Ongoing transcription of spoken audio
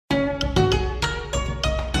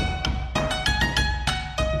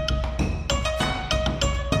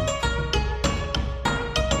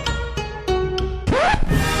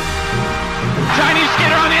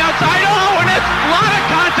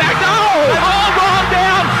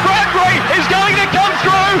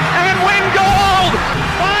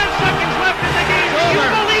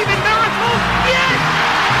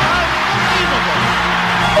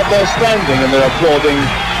They're standing and they're applauding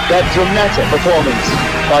that dramatic performance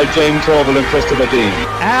by James Orville and Christopher Dean.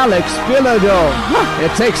 Alex Bilodeau.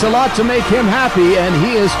 It takes a lot to make him happy, and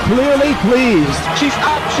he is clearly pleased. She's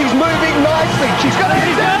up, she's moving nicely. She's got it.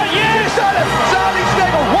 Yes! She's done it. Zali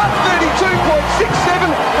Steggall,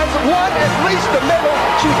 132.67, has won at least a medal.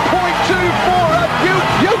 She's 0.24 up.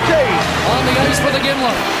 Beauty. On the ice for the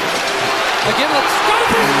Gimlet. The Gimlet's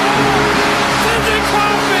got it. Cindy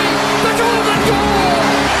Crosby, the golden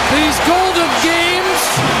goal. These golden games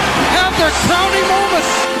have their crowning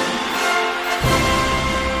moments.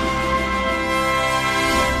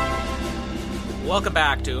 Welcome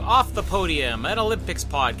back to Off the Podium, an Olympics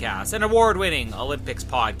podcast, an award-winning Olympics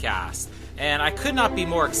podcast. And I could not be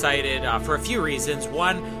more excited for a few reasons.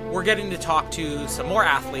 One, we're getting to talk to some more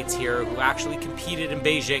athletes here who actually competed in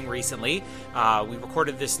Beijing recently. We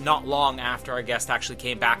recorded this not long after our guest actually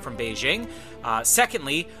came back from Beijing.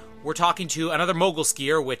 Secondly, we're talking to another mogul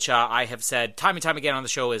skier, which I have said time and time again on the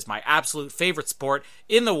show is my absolute favorite sport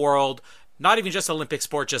in the world. Not even just Olympic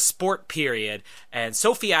sport, just sport, period. And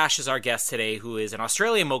Sophie Ash is our guest today, who is an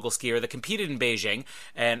Australian mogul skier that competed in Beijing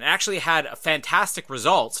and actually had fantastic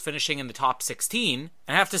results, finishing in the top 16.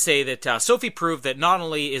 I have to say that Sophie proved that not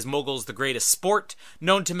only is moguls the greatest sport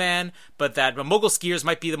known to man, but that mogul skiers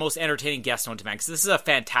might be the most entertaining guest known to man, because this is a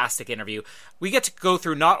fantastic interview. We get to go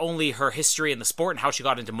through not only her history in the sport and how she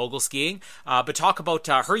got into mogul skiing, but talk about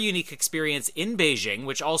her unique experience in Beijing,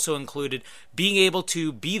 which also included being able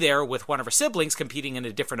to be there with one of her siblings competing in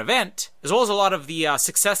a different event, as well as a lot of the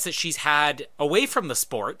success that she's had away from the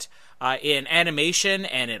sport in animation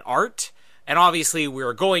and in art. And obviously,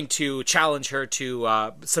 we're going to challenge her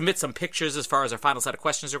to submit some pictures as far as our final set of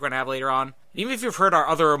questions we're going to have later on. Even if you've heard our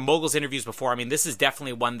other moguls interviews before, I mean, this is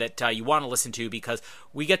definitely one that you want to listen to, because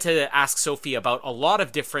we get to ask Sophie about a lot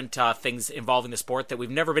of different things involving the sport that we've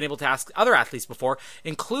never been able to ask other athletes before,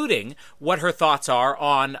 including what her thoughts are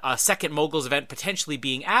on a second moguls event potentially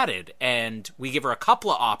being added. And we give her a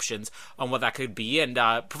couple of options on what that could be, and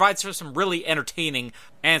provides her some really entertaining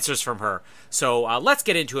answers from her. So let's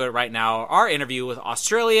get into it right now. Our interview with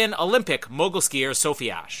Australian Olympic mogul skier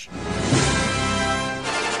Sophie Ash.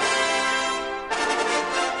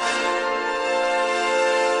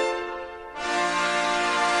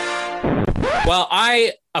 Well,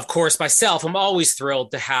 I, of course, myself, I'm always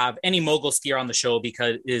thrilled to have any mogul skier on the show,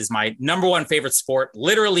 because it is my number one favorite sport,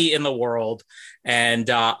 literally in the world. And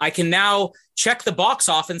I can now check the box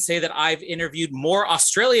off and say that I've interviewed more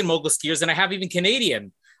Australian mogul skiers than I have even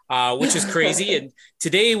Canadian, which is crazy. And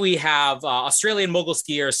today we have Australian mogul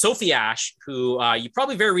skier Sophie Ash, who you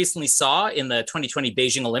probably very recently saw in the 2020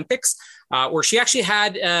 Beijing Olympics, where she actually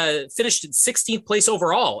had finished in 16th place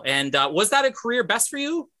overall. And was that a career best for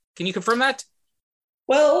you? Can you confirm that?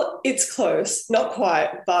 Well, it's close, not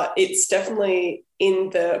quite, but it's definitely in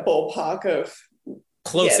the ballpark of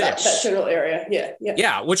close-ish. That general area.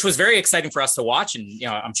 Yeah, which was very exciting for us to watch. And, you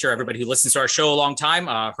know, I'm sure everybody who listens to our show a long time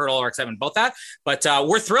heard all our excitement about that. But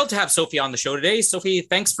we're thrilled to have Sophie on the show today. Sophie,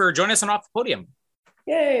 thanks for joining us on Off the Podium.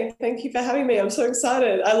 Yay, thank you for having me. I'm so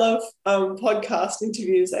excited. I love podcast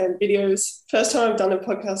interviews and videos. First time I've done a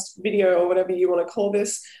podcast video, or whatever you want to call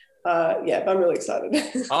this. But I'm really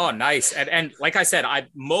excited. Oh, nice. And like I said,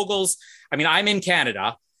 moguls, I mean, I'm in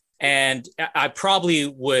Canada, and I probably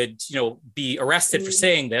would, be arrested for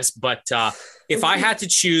saying this, but if I had to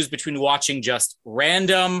choose between watching just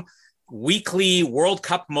random weekly World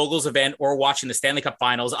Cup moguls event or watching the Stanley Cup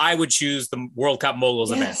finals, I would choose the World Cup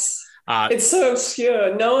moguls event. It's so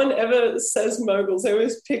obscure. No one ever says moguls. They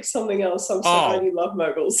always pick something else. I'm so glad you love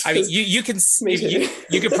moguls. I mean, you can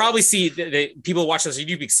you can probably see the people watch this.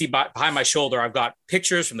 You can see behind my shoulder, I've got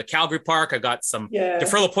pictures from the Calgary Park. I've got some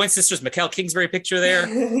DeFurlo Point sisters, Mikkel Kingsbury picture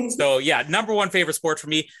there. So yeah, number one favorite sport for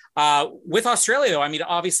me. With Australia though, I mean,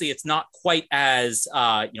 obviously it's not quite as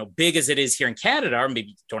big as it is here in Canada, or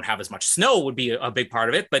maybe don't have as much snow would be a big part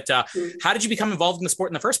of it. But how did you become involved in the sport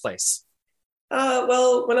in the first place?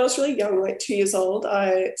 Well, when I was really young, like 2 years old,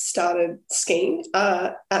 I started skiing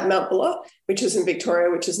at Mount Buller, which is in Victoria,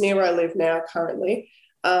 which is near where I live now currently.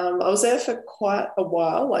 I was there for quite a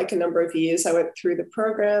while, like a number of years. I went through the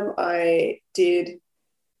program. I did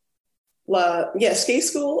ski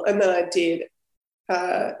school, and then I did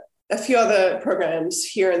a few other programs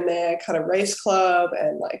here and there, kind of race club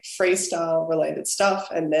and like freestyle related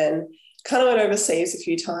stuff, and then kind of went overseas a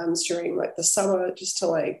few times during like the summer just to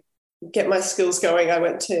like get my skills going. I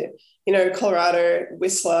went to, Colorado,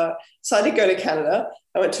 Whistler. So I did go to Canada.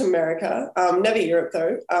 I went to America, never Europe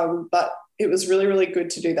though. But it was really, really good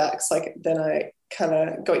to do that. Cause like then I kind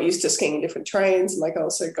of got used to skiing in different trains. And like I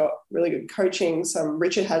also got really good coaching.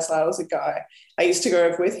 Richard Haslow was a guy I used to go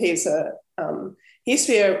over with. He's he used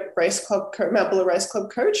to be a race club, Mount Buller Race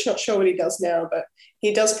Club coach. Not sure what he does now, but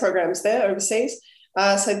he does programs there overseas.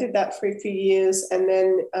 So I did that for a few years, and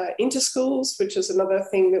then interschools, which is another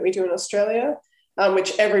thing that we do in Australia,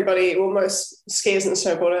 which everybody, well, most skiers and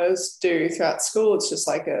snowboarders do throughout school. It's just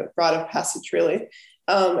like a rite of passage, really.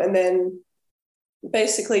 And then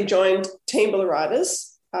basically joined Team Buller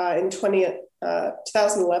Riders in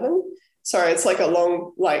 2011. Sorry, it's like a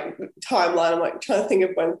long timeline. I'm like trying to think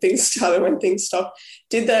of when things started, when things stopped.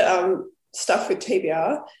 Did the stuff with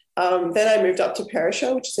TBR. Then I moved up to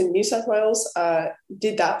Perisher, which is in New South Wales.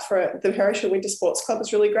 Did that for the Perisher Winter Sports Club.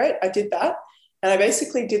 It's really great. I did that. And I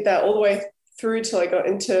basically did that all the way through till I got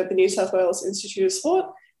into the New South Wales Institute of Sport,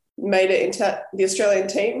 made it into the Australian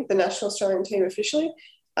team, the national Australian team officially.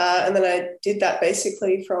 And then I did that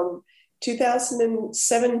basically from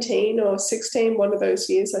 2017 or 16, one of those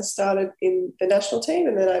years I started in the national team,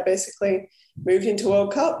 and then I basically moved into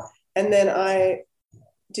World Cup, and then I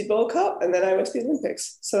did World Cup, and then I went to the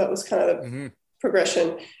Olympics. So that was kind of the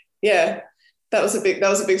progression. Yeah, that was a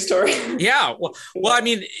big story. Yeah. Well, I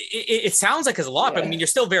mean, it sounds like it's a lot, but I mean, you're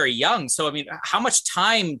still very young. So, I mean, how much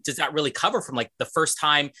time does that really cover from like the first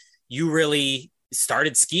time you really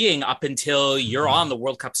started skiing up until you're on the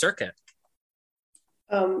World Cup circuit?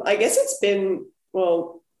 I guess it's been,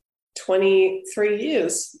 23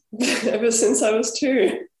 years ever since I was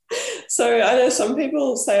 2. So I know some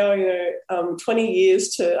people say, 20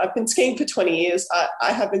 years I've been skiing for 20 years.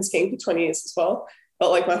 I have been skiing for 20 years as well, but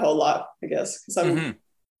like my whole life, I guess, because I'm,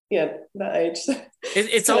 that age.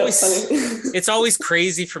 It's always it's always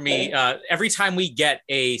crazy for me. Every time we get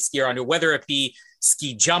a skier on, whether it be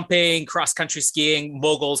ski jumping, cross country skiing,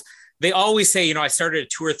 moguls, they always say, I started at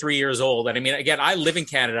 2 or 3 years old. And I mean, again, I live in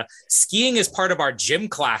Canada. Skiing is part of our gym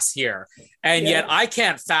class here. And yet I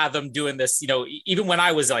can't fathom doing this, even when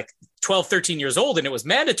I was like 12, 13 years old and it was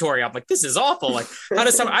mandatory. I'm like, this is awful. Like, how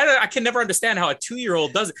does I can never understand how a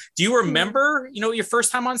 2-year-old does it. Do you remember, your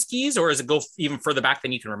first time on skis, or does it go even further back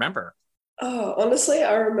than you can remember? Oh, honestly,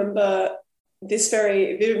 I remember this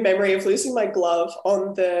very vivid memory of losing my glove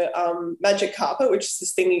on the magic carpet, which is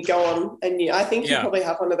this thing you go on, and I think you probably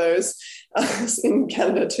have one of those in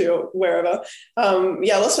Canada too, or wherever.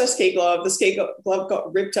 I lost my ski glove. The ski glove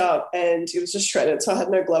got ripped up and it was just shredded, so I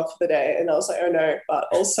had no glove for the day. And I was like, oh no, but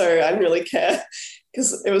also I didn't really care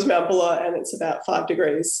because it was Mount Buller and it's about 5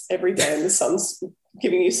 degrees every day and the sun's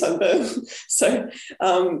giving you sunburn. So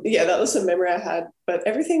that was a memory I had, but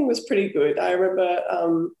everything was pretty good. I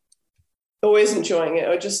remember always enjoying it,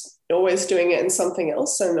 or just always doing it in something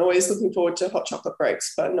else, and always looking forward to hot chocolate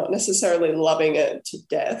breaks, but not necessarily loving it to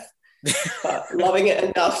death, but loving it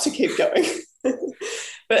enough to keep going.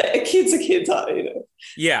 But kids are kids, aren't you?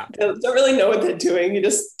 Yeah. They don't really know what they're doing. You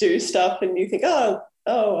just do stuff and you think, oh,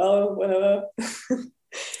 well, whatever.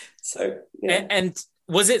 So, yeah. And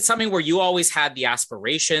was it something where you always had the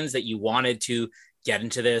aspirations that you wanted to get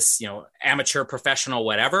into this, amateur, professional,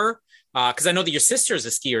 whatever? Because I know that your sister is a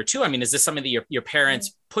skier too. I mean, is this something that your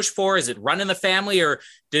parents push for? Is it run in the family, or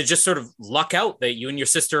did it just sort of luck out that you and your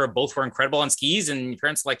sister both were incredible on skis and your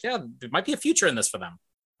parents were like, yeah, there might be a future in this for them?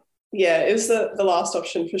 Yeah, it was the last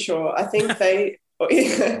option for sure. I think they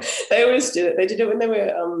always did it. They did it when they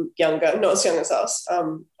were younger, not as young as us,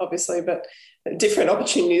 obviously, but different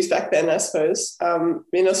opportunities back then, I suppose,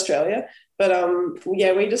 in Australia. But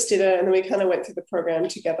we just did it, and then we kind of went through the program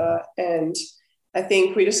together, and I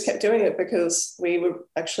think we just kept doing it because we were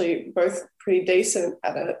actually both pretty decent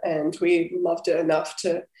at it, and we loved it enough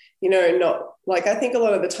to, not like, I think a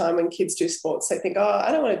lot of the time when kids do sports, they think, oh,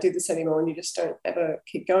 I don't want to do this anymore. And you just don't ever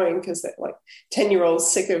keep going because they're like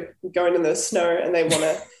 10-year-olds sick of going in the snow and they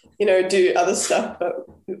want to, do other stuff. But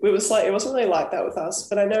it wasn't really like that with us.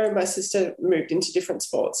 But I know my sister moved into different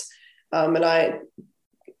sports, and I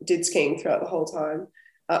did skiing throughout the whole time.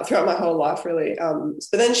 Throughout my whole life, really. But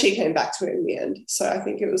then she came back to it in the end. So I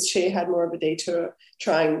think it was, she had more of a detour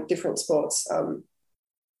trying different sports,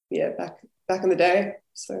 back in the day.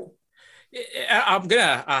 So I'm going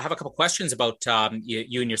to have a couple questions about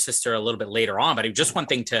you and your sister a little bit later on, but just one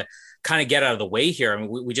thing to kind of get out of the way here. I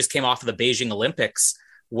mean, we just came off of the Beijing Olympics,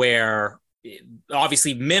 where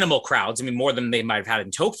obviously minimal crowds, I mean, more than they might have had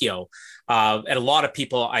in Tokyo. And a lot of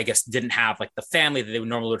people, I guess, didn't have like the family that they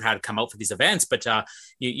normally would have had to come out for these events. But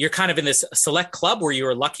you're kind of in this select club where you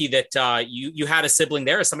were lucky that you had a sibling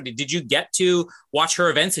there or somebody. Did you get to watch her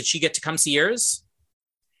events? Did she get to come see yours?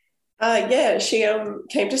 She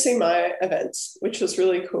came to see my events, which was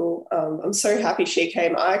really cool. I'm so happy she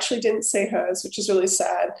came. I actually didn't see hers, which is really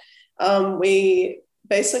sad. We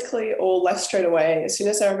basically all left straight away. As soon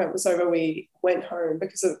as our event was over, we went home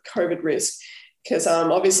because of COVID risk. Because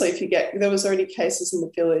obviously there was already cases in the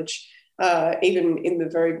village even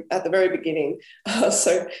at the very beginning.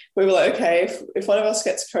 So we were like, okay, if one of us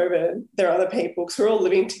gets COVID, there are other people, because we're all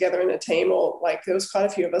living together in a team, or like there was quite a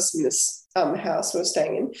few of us in this house we were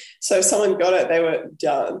staying in. So if someone got it, they were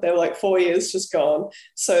done. They were like 4 years just gone.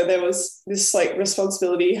 So there was this like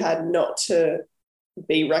responsibility you had not to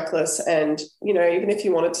be reckless. And, you know, even if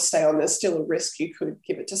you wanted to stay on, there's still a risk you could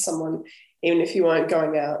give it to someone, even if you weren't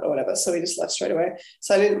going out or whatever. So we just left straight away.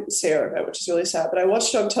 So I didn't see her over, which is really sad. But I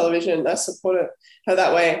watched her on television and I supported her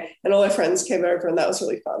that way. And all her friends came over and that was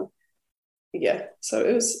really fun. Yeah. So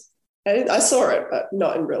it was, I saw it, but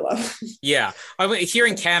not in real life. Yeah. I mean, here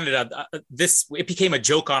in Canada, it became a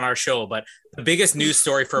joke on our show, but the biggest news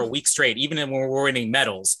story for a week straight, even when we were winning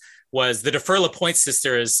medals, was the Defer-LaPointe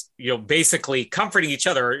sisters, you know, basically comforting each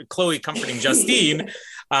other, Chloe comforting Justine,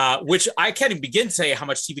 which I can't even begin to say how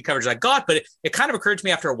much TV coverage I got, but it kind of occurred to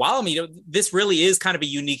me after a while. I mean, you know, this really is kind of a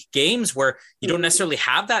unique games where you don't necessarily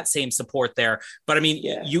have that same support there. But I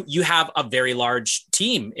mean, you have a very large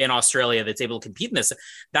team in Australia that's able to compete in this.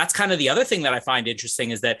 That's kind of the other thing that I find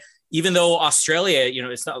interesting is that even though Australia, you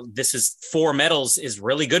know, this is 4 medals is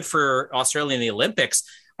really good for Australia in the Olympics.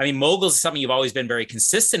 I mean, moguls is something you've always been very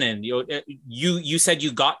consistent in. You said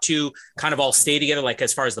you got to kind of all stay together, like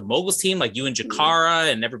as far as the moguls team, like you and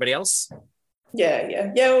Jakara and everybody else.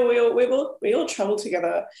 Yeah. Well, we all traveled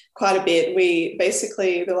together quite a bit. We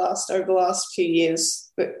basically over the last few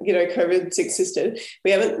years, you know, COVID's existed. We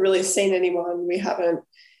haven't really seen anyone. We haven't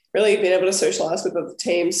really been able to socialize with other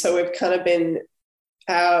teams. So we've kind of been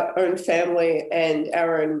our own family and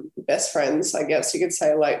our own best friends, I guess you could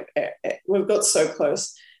say. Like we've got so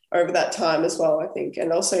close over that time as well, I think.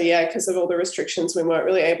 And also, because of all the restrictions, we weren't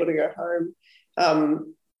really able to go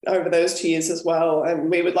home over those 2 years as well. And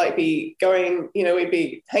we would like be going, you know, we'd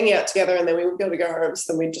be hanging out together and then we would be able to go home.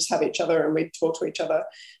 So then we'd just have each other and we'd talk to each other.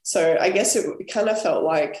 So I guess it kind of felt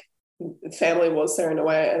like family was there in a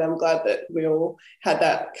way. And I'm glad that we all had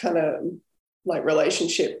that kind of like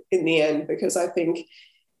relationship in the end, because I think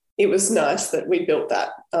it was nice that we built that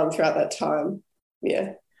throughout that time.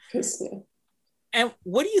 And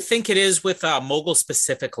what do you think it is with mogul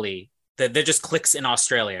specifically that just clicks in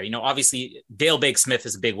Australia? You know, obviously Dale Big-Smith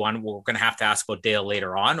is a big one. We're going to have to ask about Dale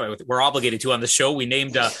later on. We're obligated to on the show. We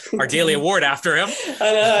named our Daily Award after him.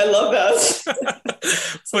 I know, I love that.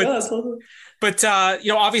 But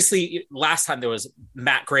you know, obviously last time there was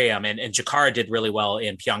Matt Graham and Jakara did really well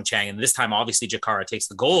in Pyeongchang. And this time, obviously Jakara takes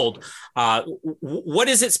the gold. What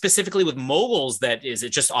is it specifically with moguls that is it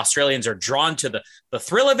just Australians are drawn to the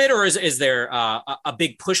thrill of it? Or is there a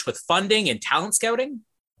big push with funding and talent scouting?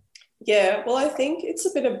 Yeah, well, I think it's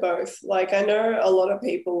a bit of both. Like I know a lot of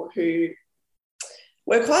people who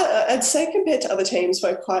we're quite, I'd say compared to other teams,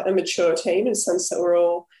 we're quite a mature team in the sense that we're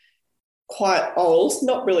all quite old,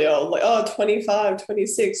 not really old, like 25,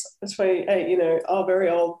 26, 28, you know, very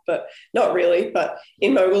old, but not really. But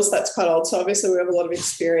in moguls, that's quite old. So obviously we have a lot of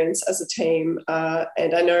experience as a team.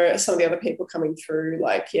 And I know some of the other people coming through,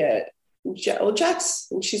 like, Jax,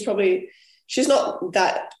 and she's not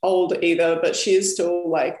that old either, but she is still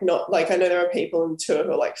like not like, I know there are people in tour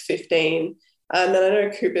who are like 15. And then I know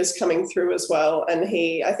Cooper's coming through as well. And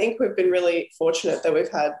I think we've been really fortunate that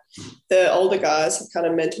we've had the older guys have kind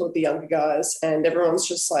of mentored the younger guys, and everyone's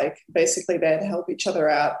just like basically there to help each other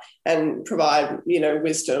out and provide, you know,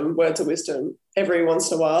 words of wisdom every once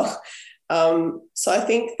in a while. So I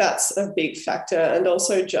think that's a big factor. And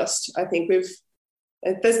also just, I think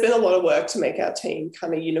there's been a lot of work to make our team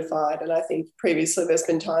kind of unified. And I think previously there's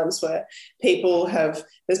been times where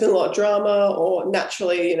there's been a lot of drama, or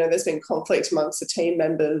naturally, you know, there's been conflict amongst the team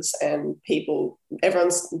members and people.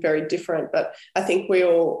 Everyone's very different, but I think we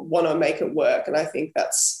all want to make it work. And I think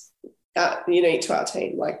that's unique to our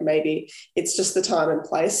team. Like maybe it's just the time and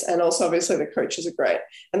place. And also obviously the coaches are great.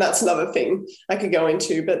 And that's another thing I could go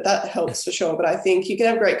into, but that helps for sure. But I think you can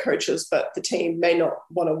have great coaches, but the team may not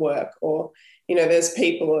want to work, or you know, there's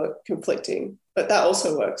people who are conflicting, but that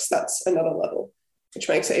also works. That's another level, which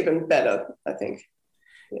makes it even better, I think.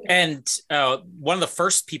 Yeah. And one of the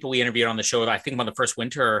first people we interviewed on the show, I think one of the first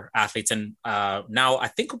winter athletes, and now I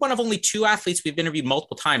think one of only 2 athletes we've interviewed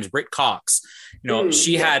multiple times, Britt Cox. You know,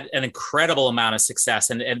 she had an incredible amount of success.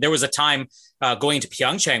 And there was a time going to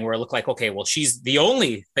Pyeongchang where it looked like, okay, well, she's the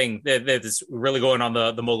only thing that's really going on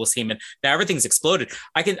the moguls team. And now everything's exploded.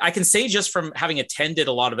 I can say just from having attended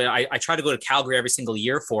a lot of it, I try to go to Calgary every single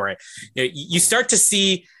year for it. You start to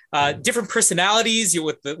see different personalities. You're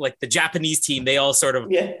with the Japanese team. They all sort of,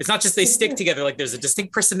 it's not just they stick together, like there's a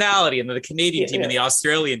distinct personality, and then the Canadian team and the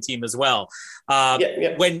Australian team as well.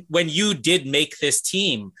 When you did make this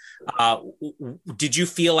team, did you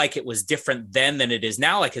feel like it was different then than it is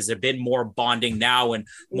now? Like, has there been more bonding now and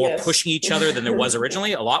more pushing each other than there was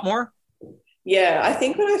originally? A lot more? Yeah, I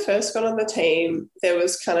think when I first got on the team, there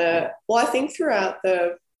was kind of, I think throughout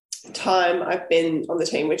the time I've been on the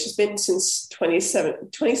team, which has been since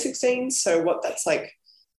 2016. So that's like,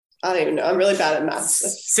 I don't even know. I'm really bad at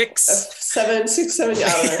maths. 7,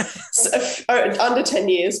 I don't know. Under 10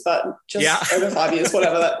 years, but just over 5 years,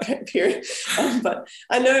 whatever that period. But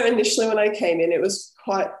I know initially when I came in, it was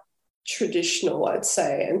quite traditional, I'd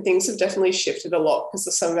say, and things have definitely shifted a lot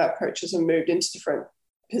because some of our coaches have moved into different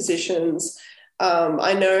positions.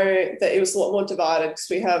 I know that it was a lot more divided because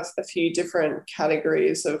we have a few different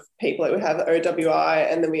categories of people. Like we have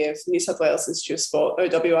OWI, and then we have New South Wales Institute of Sport.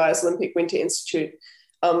 OWI is Olympic Winter Institute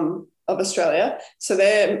of Australia. So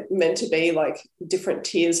they're meant to be like different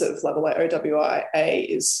tiers of level. Like OWI A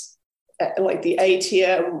is like the A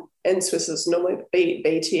tier, and Swiss is normally the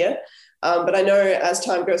B tier. But I know as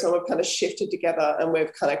time goes on, we've kind of shifted together and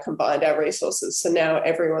we've kind of combined our resources. So now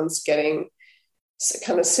everyone's getting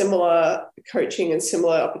kind of similar coaching and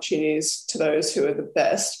similar opportunities to those who are the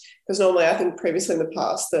best. Because normally, I think previously in the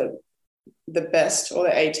past, the best or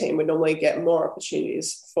the A team would normally get more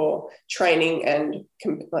opportunities for training and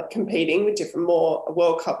competing with different more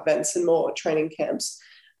World Cup events and more training camps.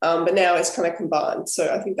 But now it's kind of combined.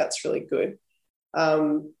 So I think that's really good.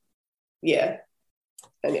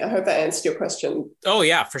 And I hope that answered your question. Oh,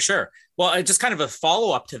 yeah, for sure. Well, just kind of a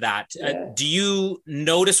follow-up to that. Do you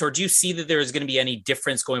notice or do you see that there is going to be any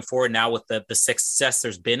difference going forward now with the success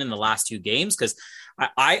there's been in the last 2 games? Because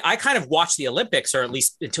I kind of watched the Olympics, or at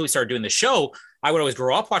least until we started doing the show, I would always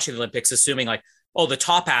grow up watching the Olympics, assuming like, oh, the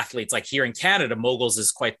top athletes, like here in Canada, Moguls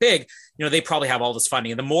is quite big. You know, they probably have all this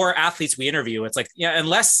funding. And the more athletes we interview, it's like,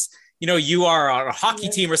 unless you are on a hockey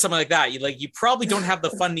team or something like that, you probably don't have the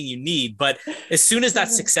funding you need. But as soon as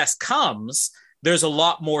that success comes, there's a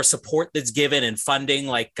lot more support that's given and funding.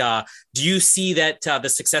 Like, do you see that the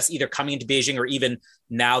success either coming into Beijing or even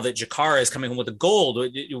now that Jakara is coming home with the gold,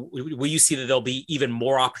 will you see that there'll be even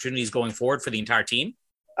more opportunities going forward for the entire team?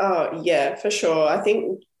 Oh, yeah, for sure. I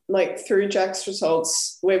think like through Jack's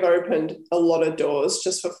results, we've opened a lot of doors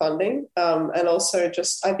just for funding. And also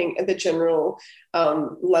just, I think at the general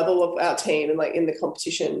level of our team and like in the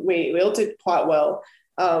competition, we all did quite well.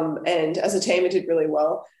 And as a team, it did really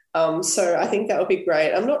well. So I think that would be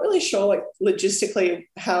great. I'm not really sure like logistically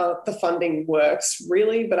how the funding works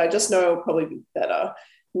really, but I just know it'll probably be better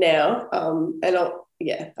now.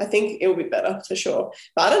 I think it will be better for sure.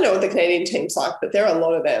 But I don't know what the Canadian team's like, but there are a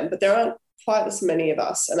lot of them, but there aren't quite as many of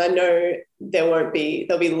us. And I know there'll be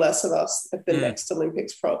less of us at the next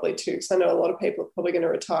Olympics probably too, because I know a lot of people are probably going to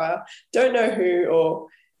retire. Don't know who or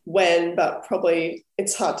when, but probably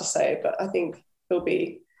it's hard to say, but I think there'll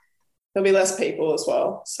be less people as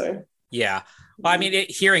well. So yeah. Well, I mean,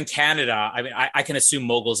 here in Canada, I mean, I can assume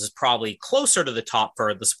Moguls is probably closer to the top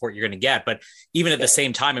for the support you're going to get. But even at the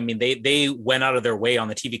same time, I mean, they went out of their way on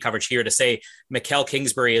the TV coverage here to say Mikkel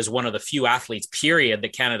Kingsbury is one of the few athletes, period,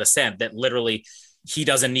 that Canada sent that literally he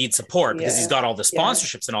doesn't need support because he's got all the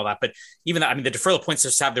sponsorships and all that. But even that, I mean, the deferral points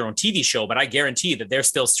just have their own TV show, but I guarantee that they're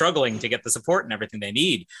still struggling to get the support and everything they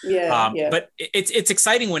need. But it's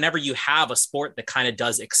exciting whenever you have a sport that kind of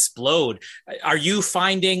does explode. Are you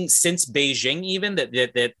finding since Beijing even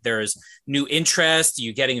that there's new interest?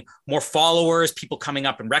 You getting more followers, people coming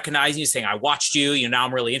up and recognizing you, saying, I watched you, now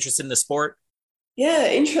I'm really interested in the sport?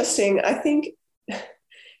 Yeah, interesting. I think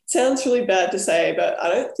sounds really bad to say, but I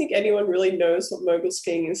don't think anyone really knows what mogul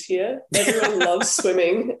skiing is here. Everyone loves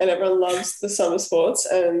swimming and everyone loves the summer sports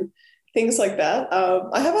and things like that.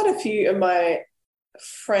 I have had a few of my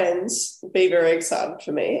friends be very excited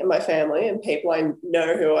for me and my family and people I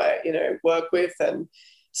know who I, work with and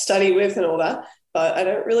study with and all that. But I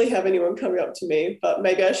don't really have anyone coming up to me, but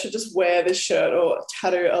maybe I should just wear this shirt or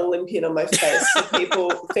tattoo Olympian on my face so people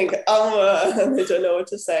think, and they don't know what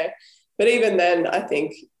to say. But even then, I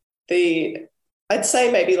think I'd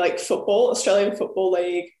say maybe like football, Australian Football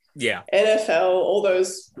League, NFL, all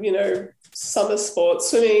those, summer sports,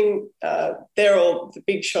 swimming, they're all the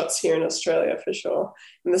big shots here in Australia for sure.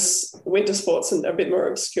 And this winter sports are a bit more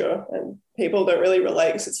obscure and people don't really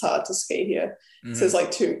relate because it's hard to ski here. Mm-hmm. So there's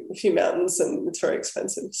like a few mountains and it's very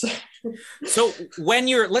expensive. So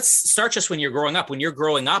let's start just when you're growing up. When you're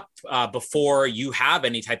growing up, before you have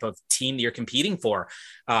any type of team that you're competing for,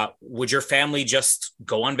 would your family just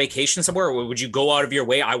go on vacation somewhere? Or would you go out of your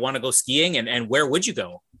way? I want to go skiing. And where would you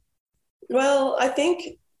go? Well, I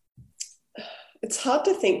think It's hard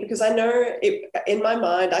to think because I know in my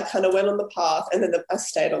mind, I kind of went on the path and then I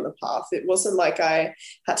stayed on the path. It wasn't like I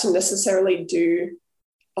had to necessarily do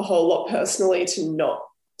a whole lot personally to not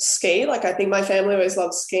ski. Like I think my family always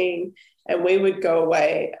loved skiing and we would go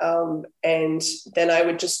away and then I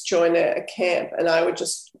would just join a camp and I would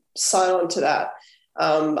just sign on to that.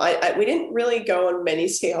 We didn't really go on many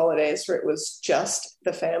ski holidays where it was just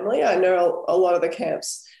the family. I know a lot of the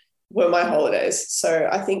camps were my holidays. So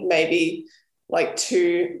I think maybe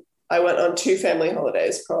I went on 2 family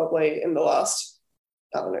holidays probably in the last,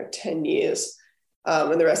 10 years.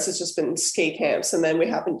 And the rest has just been ski camps. And then we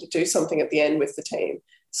happened to do something at the end with the team.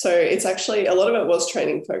 So it's actually, a lot of it was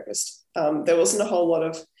training focused. There wasn't a whole lot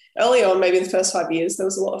of, early on, maybe the first 5 years, there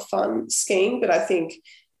was a lot of fun skiing, but I think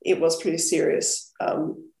it was pretty serious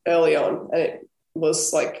early on. And it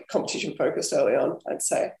was like competition focused early on, I'd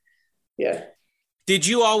say. Yeah. Did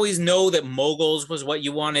you always know that moguls was what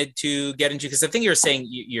you wanted to get into? Because I think you were saying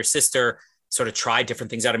your sister sort of tried different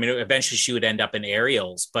things out. I mean, eventually she would end up in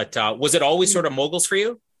aerials, but was it always sort of moguls for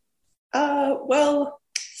you? Well,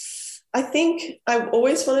 I think I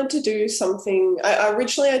always wanted to do something.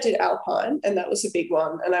 Originally I did alpine and that was a big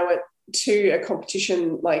one. And I went to a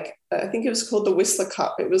competition, I think it was called the Whistler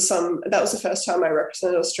Cup. It was that was the first time I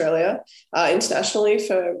represented Australia internationally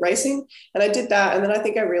for racing. And I did that. And then I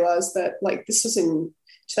think I realized that this was in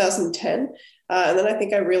 2010. And then I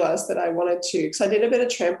think I realized that I wanted to, because I did a bit of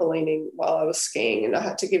trampolining while I was skiing and I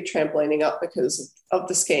had to give trampolining up because of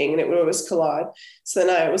the skiing and it would always collide. So then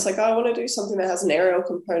I was like, I want to do something that has an aerial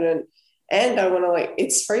component and I want to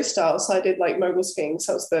it's freestyle. So I did mogul skiing.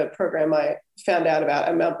 So it was the program I found out about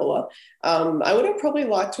at Mount Buller. I would have probably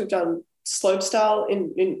liked to have done slopestyle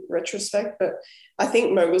in retrospect, but I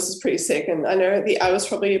think moguls is pretty sick. And I know I was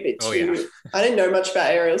probably a bit I didn't know much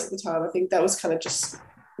about aerials at the time. I think that was kind of just,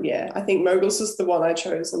 I think moguls was the one I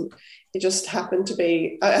chose and it just happened to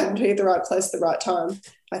be, I happened to be at the right place at the right time,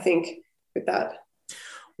 I think, with that.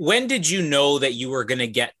 When did you know that you were going to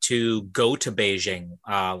get to go to Beijing?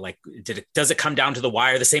 Does it come down to the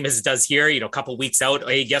wire the same as it does here? A couple of weeks out,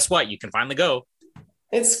 hey, guess what? You can finally go.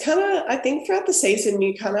 It's kind of, I think throughout the season,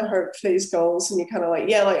 you kind of hope for these goals and you kind of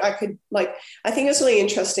I could, I think it's really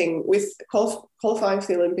interesting with qualifying for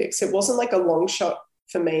the Olympics. It wasn't a long shot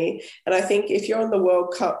for me. And I think if you're on the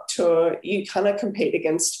World Cup tour, you kind of compete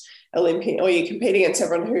against Olympian, or you compete against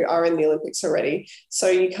everyone who are in the Olympics already. So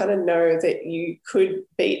you kind of know that you could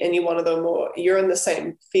beat any one of them or you're in the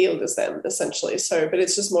same field as them essentially. So, but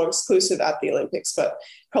it's just more exclusive at the Olympics, but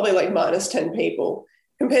probably minus 10 people.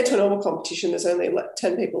 Compared to a normal competition, there's only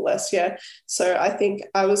 10 people less, yeah. So I think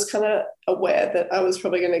I was kind of aware that I was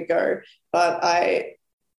probably going to go, but I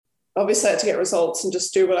obviously had to get results and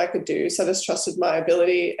just do what I could do. So I just trusted my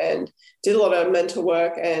ability and did a lot of mental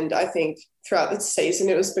work. And I think throughout the season,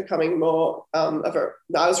 it was becoming more I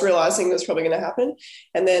was realizing it was probably going to happen.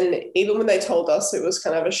 And then even when they told us, it was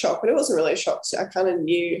kind of a shock, but it wasn't really a shock. So I kind of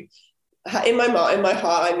knew in my mind, in my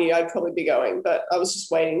heart, I knew I'd probably be going, but I was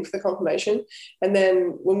just waiting for the confirmation. And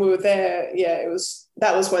then when we were there,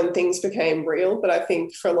 that was when things became real. But I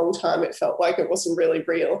think for a long time, it felt like it wasn't really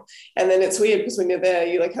real. And then it's weird because when you're there,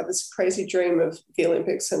 you have this crazy dream of the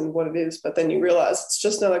Olympics and what it is, but then you realize it's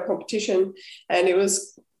just another competition. And it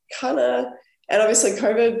was kind of, and obviously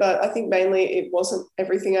COVID, but I think mainly it wasn't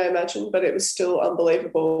everything I imagined, but it was still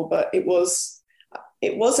unbelievable. But it was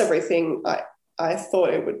everything I thought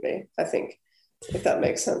it would be, I think, if that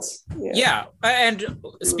makes sense. Yeah. And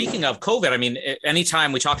speaking of COVID, I mean,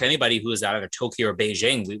 anytime we talk to anybody who is at either Tokyo or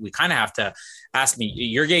Beijing, we kind of have to ask me,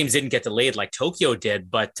 your games didn't get delayed like Tokyo did,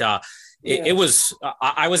 but it was,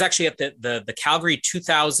 I was actually at the Calgary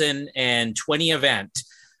 2020 event.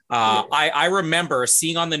 I remember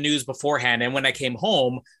seeing on the news beforehand, and when I came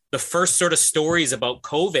home, the first sort of stories about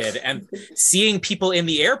COVID and seeing people in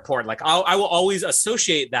the airport, I will always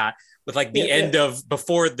associate that with the end of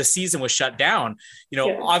before the season was shut down.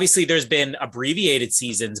 Obviously there's been abbreviated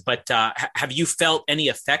seasons, but have you felt any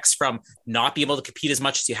effects from not being able to compete as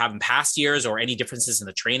much as you have in past years, or any differences in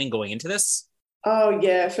the training going into this? Oh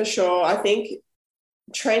yeah, for sure. I think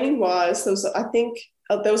training wise, there was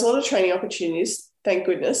a lot of training opportunities, thank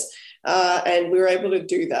goodness. And we were able to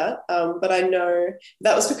do that. But I know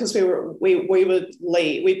that was because we would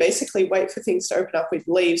leave. We basically wait for things to open up. We'd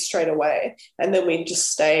leave straight away. And then we'd just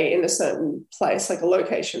stay in a certain place, a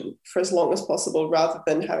location, for as long as possible, rather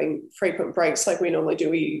than having frequent breaks like we normally do.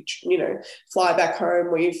 We, fly back home,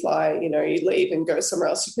 or you fly, you leave and go somewhere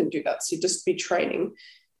else. You couldn't do that. So you'd just be training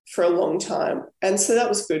for a long time. And so that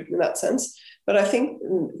was good in that sense. But I think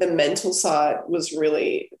the mental side was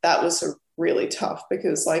really tough,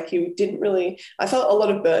 because I felt a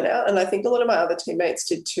lot of burnout, and I think a lot of my other teammates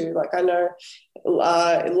did too. I know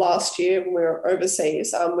last year when we were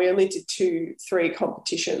overseas, we only did 2-3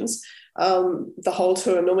 competitions. The whole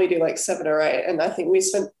tour normally do like 7 or 8, and I think we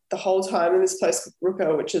spent the whole time in this place called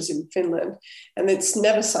Ruka, which is in Finland, and it's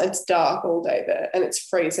dark all day there, and it's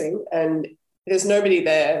freezing, and there's nobody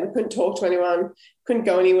there. We couldn't talk to anyone, couldn't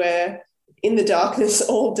go anywhere, in the darkness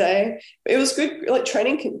all day. It was good. Like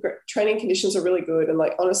training conditions are really good and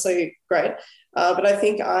like honestly great. But I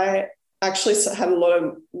think I actually had a lot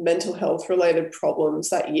of mental health related problems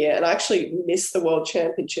that year, and I actually missed the World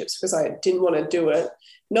Championships because I didn't want to do it.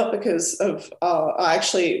 Not because of, I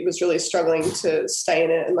actually was really struggling to stay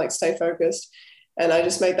in it and like stay focused. And I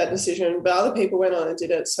just made that decision, but other people went on and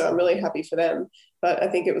did it. So I'm really happy for them. But I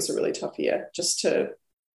think it was a really tough year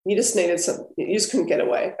you just couldn't get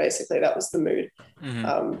away. Basically, that was the mood.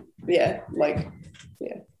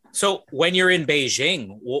 So when you're in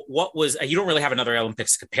Beijing, what was, you don't really have another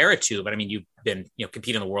Olympics to compare it to, but I mean, you've been,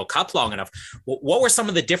 competing in the World Cup long enough. What were some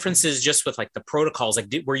of the differences just with like the protocols?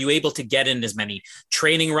 Like, were you able to get in as many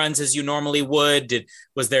training runs as you normally would?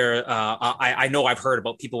 Was there, I know I've heard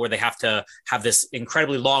about people where they have to have this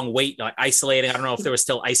incredibly long wait, like isolating. I don't know if there was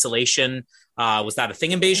still isolation. Was that a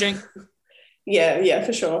thing in Beijing? Yeah,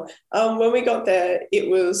 for sure. When we got there, it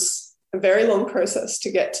was a very long process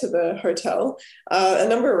to get to the hotel. A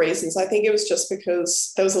number of reasons. I think it was just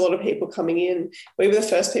because there was a lot of people coming in. We were the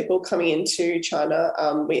first people coming into China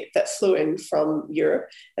that flew in from Europe.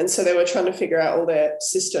 And so they were trying to figure out all their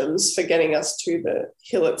systems for getting us to the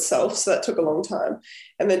hill itself. So that took a long time.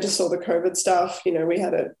 And then just all the COVID stuff, we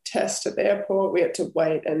had a test at the airport. We had to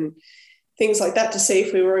wait and things like that to see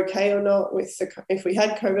if we were okay or not, if we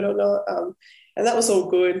had COVID or not. And that was all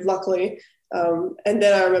good, luckily. And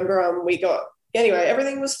then I remember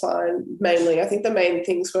everything was fine, mainly. I think the main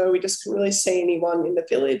things were we just couldn't really see anyone in the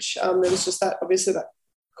village. There was just that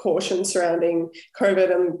caution surrounding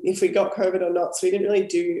COVID and if we got COVID or not. So we didn't really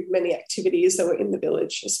do many activities that were in the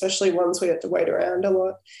village, especially ones we had to wait around a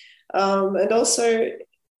lot. And also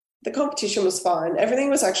the competition was fine. Everything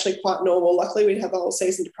was actually quite normal. Luckily, we'd had the whole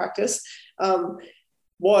season to practice.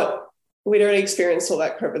 We'd already experienced all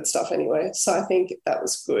that COVID stuff anyway. So I think that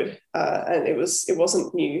was good. And it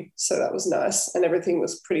wasn't new. So that was nice. And everything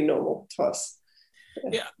was pretty normal to us.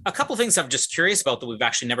 Yeah. A couple of things I'm just curious about that we've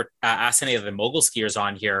actually never asked any of the mogul skiers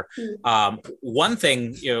on here. One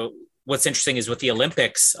thing, what's interesting is with the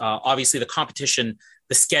Olympics, obviously the competition,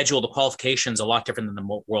 the schedule, the qualifications a lot different than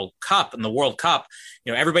the World Cup. And the World Cup,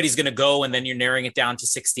 everybody's going to go and then you're narrowing it down to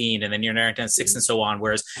 16 and then you're narrowing it down to 6 and so on.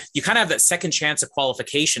 Whereas you kind of have that second chance of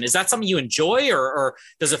qualification. Is that something you enjoy or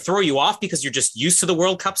does it throw you off because you're just used to the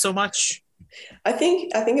World Cup so much? I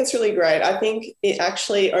think it's really great. I think it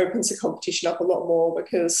actually opens the competition up a lot more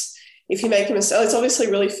because if you make a mistake, it's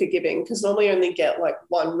obviously really forgiving because normally you only get like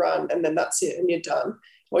one run and then that's it and you're done.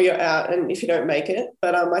 Or you're out and if you don't make it.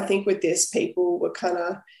 But I think with this, people were kind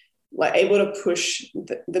of like able to push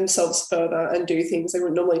themselves further and do things they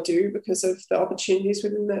would normally do because of the opportunities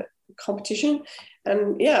within the competition.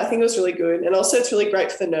 And yeah, I think it was really good. And also it's really great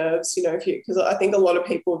for the nerves, because I think a lot of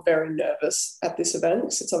people are very nervous at this event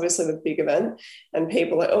because it's obviously the big event and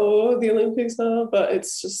people are like, oh, the Olympics are, but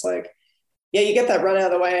it's just like, yeah, you get that run out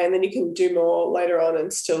of the way and then you can do more later on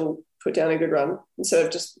and still put down a good run instead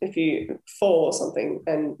of just if you fall or something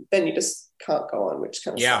and then you just can't go on, which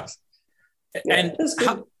kind of sucks. Yeah, and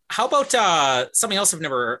how about something else I've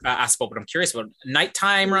never asked about, but I'm curious about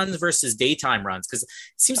nighttime runs versus daytime runs? Because it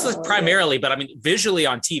seems like primarily, but I mean, visually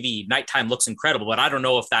on TV, nighttime looks incredible, but I don't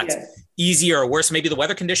know if that's easier or worse. Maybe the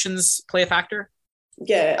weather conditions play a factor?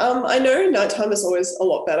 Yeah, I know nighttime is always a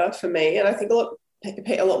lot better for me. And I think a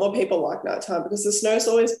lot more people like nighttime because the snow's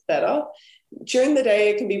always better. During the day,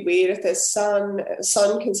 it can be weird if there's sun.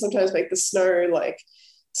 Sun can sometimes make the snow like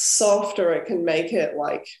soft or it can make it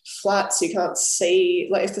like flat so you can't see.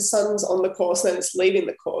 Like if the sun's on the course and then it's leaving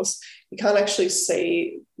the course, you can't actually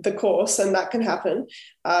see the course and that can happen.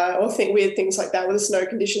 Or weird things like that where the snow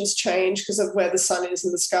conditions change because of where the sun is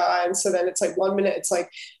in the sky. And so then it's like 1 minute it's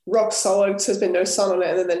like rock solid because there's been no sun on it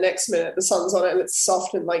and then the next minute the sun's on it and it's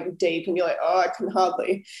soft and like deep and you're like, oh, I can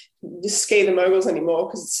hardly just ski the moguls anymore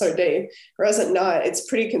because it's so deep. Whereas at night it's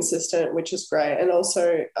pretty consistent, which is great. And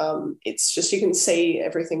also it's just you can see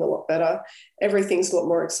everything a lot better. Everything's a lot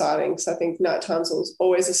more exciting because I think nighttime's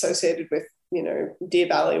always associated with Deer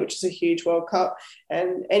Valley, which is a huge World Cup,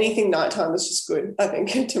 And anything nighttime is just good, I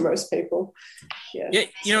think, to most people. Yeah.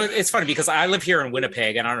 You know, it's funny because I live here in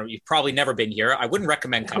Winnipeg, and I don't know, you've probably never been here. I wouldn't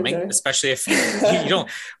recommend coming, especially if you don't.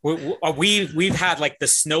 We've had like the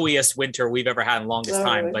snowiest winter we've ever had in the longest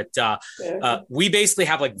time. Really? But we basically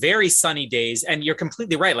have like very sunny days, and you're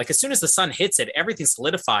completely right. Like as soon as the sun hits it, everything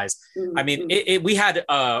solidifies. Mm-hmm. I mean, we had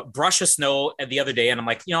a brush of snow the other day, and I'm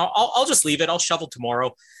like, you know, I'll just leave it. I'll shovel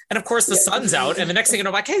tomorrow. And of course the sun's out, and the next thing you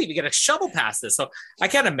know, I can't even get a shovel past this. So I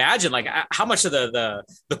can't imagine like how much of the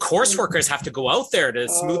course workers have to go out there to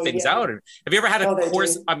smooth things out. And have you ever had a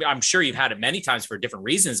course? I'm sure you've had it many times for different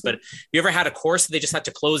reasons, but have you ever had a course that they just had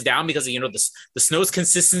to close down because you know the snow's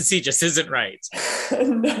consistency just isn't right?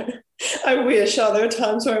 No, I wish. There are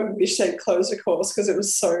times where I wish they'd close a course because it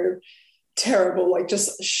was so terrible, like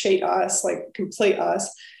just sheet ice, like complete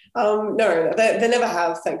ice. No, they never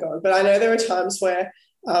have, thank God. But I know there are times where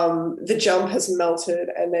the jump has melted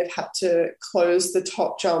and they've had to close the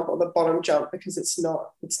top jump or the bottom jump because it's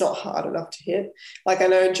not hard enough to hit. Like I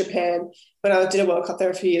know in Japan, when I did a World Cup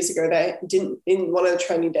there a few years ago, they didn't, in one of the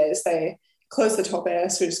training days, they closed the top air,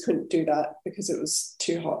 so we just couldn't do that because it was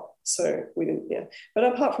too hot. So we didn't, But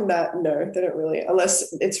apart from that, no, they don't really,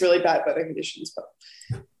 unless it's really bad weather conditions,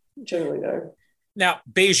 but generally no. Now,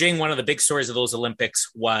 Beijing, one of the big stories of those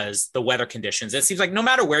Olympics was the weather conditions. It seems like no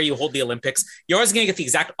matter where you hold the Olympics, you're always going to get the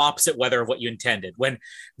exact opposite weather of what you intended. When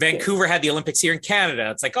Vancouver had the Olympics here in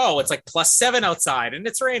Canada, it's like, it's like +7 outside and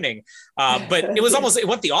it's raining. But it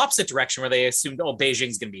went the opposite direction where they assumed,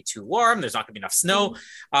 Beijing's going to be too warm. There's not going to be enough snow.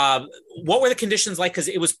 What were the conditions like? Because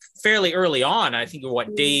it was fairly early on. I think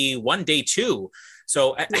day 1, day 2.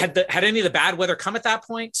 So had any of the bad weather come at that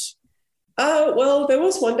point? Well, there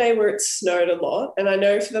was one day where it snowed a lot, and I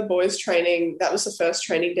know for the boys' training, that was the first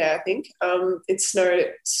training day, I think. It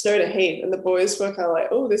snowed a heap, and the boys were kind of like,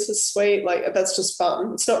 "Oh, this is sweet! Like that's just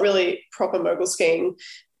fun. It's not really proper mogul skiing,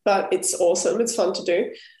 but it's awesome. It's fun to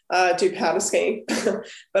do powder skiing."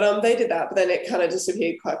 But they did that, but then it kind of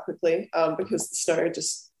disappeared quite quickly because the snow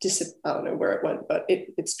just I don't know where it went, but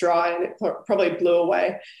it's dry and it probably blew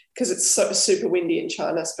away because it's so super windy in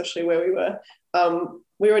China, especially where we were.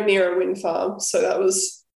 We were near a wind farm, so that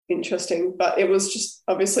was interesting, but it was just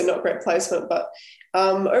obviously not great placement. But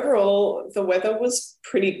overall, the weather was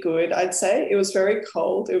pretty good, I'd say. It was very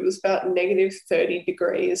cold. It was about -30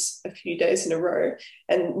 degrees a few days in a row,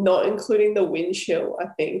 and not including the wind chill, I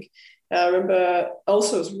think. I remember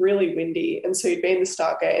also it was really windy, and so you'd be in the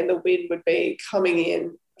start gate and the wind would be coming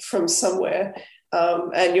in from somewhere,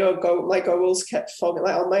 and my goggles kept fogging,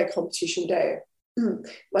 like on my competition day,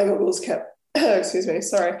 my goggles kept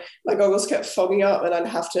my goggles kept fogging up and I'd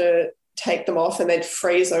have to take them off and they'd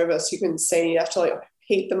freeze over so you couldn't see. You have to like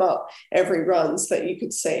heat them up every run so that you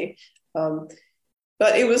could see.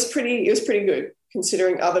 But it was pretty good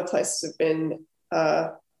considering other places have been,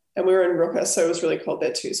 and we were in Ruka, so it was really cold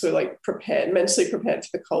there too. So we were like mentally prepared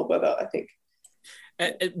for the cold weather, I think.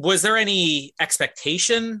 Was there any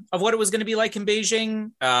expectation of what it was going to be like in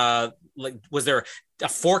Beijing? Was there a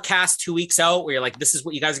forecast 2 weeks out where you're like, this is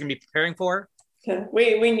what you guys are going to be preparing for? Yeah,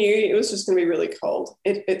 we knew it was just going to be really cold.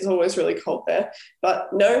 It's always really cold there.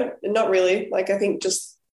 But no, not really. Like I think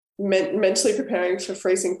just mentally preparing for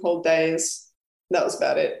freezing cold days, that was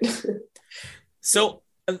about it. So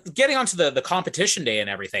getting onto the competition day and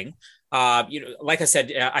everything, like I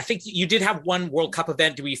said, I think you did have one World Cup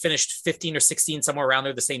event where you finished 15 or 16, somewhere around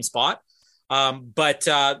there, the same spot. But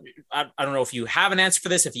I don't know if you have an answer for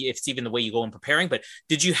this, if it's even the way you go in preparing, but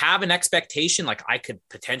did you have an expectation, like I could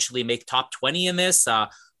potentially make top 20 in this?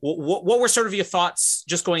 What were sort of your thoughts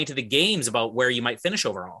just going into the games about where you might finish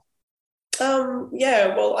overall?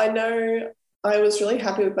 Well, I know I was really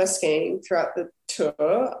happy with my skiing throughout the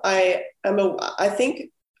tour. I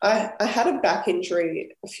think I had a back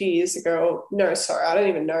injury a few years ago. No, sorry, I don't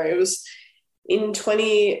even know. It was in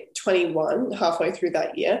 2021, halfway through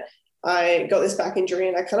that year. I got this back injury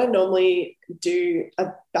and I kind of normally do a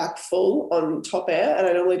back full on top air and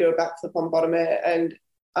I normally do a backflip on bottom air. And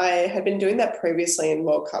I had been doing that previously in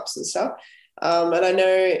World Cups and stuff. And I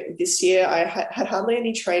know this year I had hardly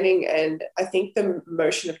any training and I think the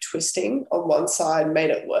motion of twisting on one side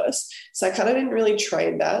made it worse. So I kind of didn't really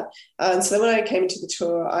train that. And so then when I came into the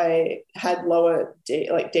tour, I had lower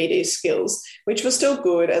DD skills, which were still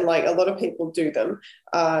good. And like a lot of people do them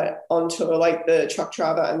on tour, like the truck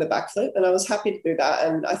driver and the backflip. And I was happy to do that.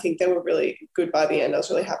 And I think they were really good by the end. I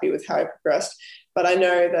was really happy with how I progressed. But I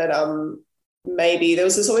know that maybe there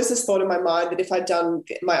was always this thought in my mind that if I'd done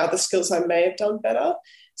my other skills, I may have done better.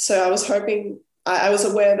 So I was hoping, I was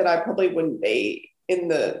aware that I probably wouldn't be in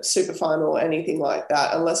the super final or anything like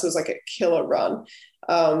that, unless it was like a killer run.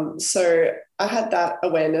 So I had that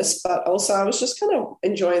awareness, but also I was just kind of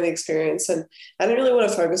enjoying the experience, and I didn't really want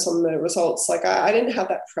to focus on the results. Like I didn't have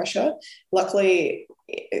that pressure. Luckily,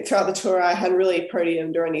 throughout the tour, I hadn't really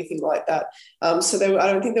podiumed or anything like that. So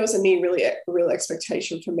I don't think there was any real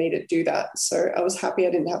expectation for me to do that. So I was happy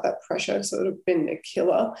I didn't have that pressure. So it would have been a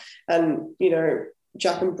killer. And,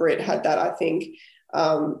 Jack and Britt had that, I think.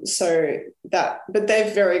 But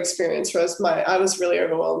they're very experienced, whereas I was really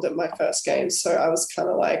overwhelmed at my first game. So I was kind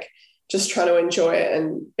of like just trying to enjoy it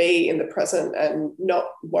and be in the present and not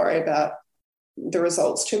worry about the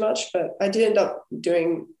results too much. But I did end up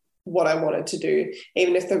doing what I wanted to do,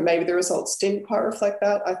 even if maybe the results didn't quite reflect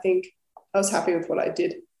that. I think I was happy with what I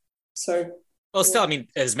did. So, well, still, I mean,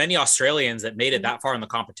 as many Australians that made it that far in the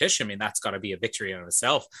competition, I mean, that's got to be a victory in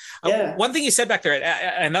itself. Yeah. One thing you said back there,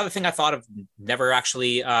 another thing I thought of, never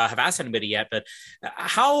actually have asked anybody yet, but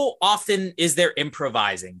how often is there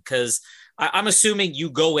improvising? Because I'm assuming you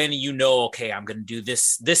go in and okay, I'm going to do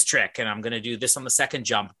this trick and I'm going to do this on the second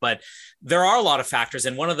jump, but there are a lot of factors.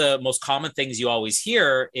 And one of the most common things you always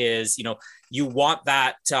hear is, you want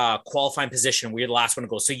that qualifying position where you're the last one to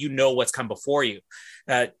go. So what's come before you.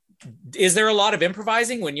 Is there a lot of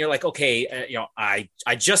improvising when you're like, okay,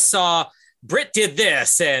 I just saw Britt did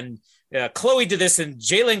this and Chloe did this and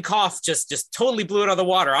Jalen Koff just totally blew it out of the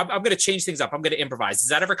water. I'm going to change things up. I'm going to improvise. Does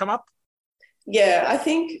that ever come up? Yeah, I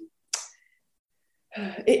think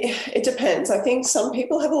it depends. I think some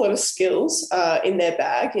people have a lot of skills in their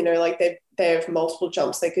bag, like they have multiple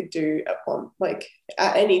jumps they could do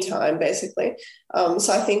at any time, basically.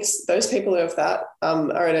 So I think those people who have that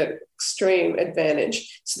are at an extreme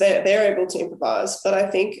advantage. So they're able to improvise. But I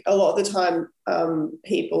think a lot of the time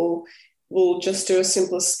people will just do a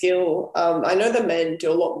simpler skill. I know the men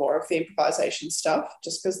do a lot more of the improvisation stuff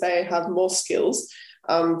just because they have more skills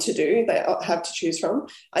to do, they have to choose from.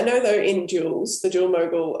 I know though in duels, the dual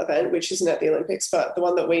mogul event, which isn't at the Olympics, but the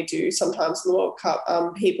one that we do sometimes in the World Cup,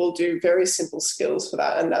 people do very simple skills for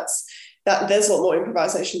that. And that there's a lot more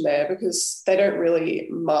improvisation there because they don't really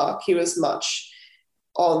mark you as much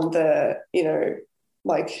on the,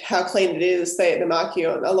 like how clean it is. They mark you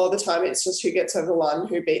on a lot of the time. It's just who gets over the line,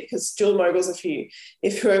 who beat, because dual moguls,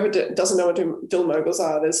 if whoever doesn't know what dual moguls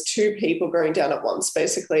are, there's two people going down at once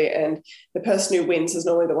basically, and the person who wins is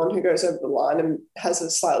normally the one who goes over the line and has a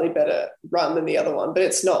slightly better run than the other one. But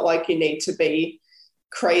it's not like you need to be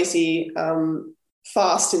crazy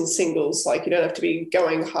fast in singles. Like you don't have to be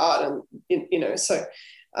going hard and so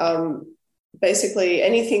basically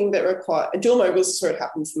anything that requires dual moguls is where it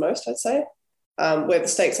happens the most, I'd say. Where the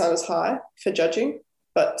stakes aren't as high for judging,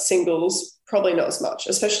 but singles probably not as much,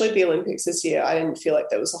 especially at the Olympics this year. I didn't feel like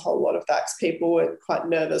there was a whole lot of that because people were quite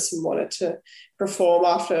nervous and wanted to perform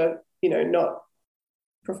after, not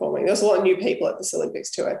performing. There's a lot of new people at this Olympics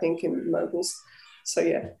too, I think, in moguls. So,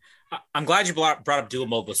 yeah. I'm glad you brought up dual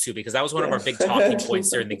moguls too, because that was one of our big talking points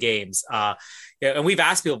during the games. And we've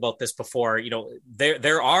asked people about this before.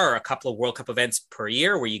 There are a couple of World Cup events per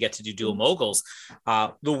year where you get to do dual moguls.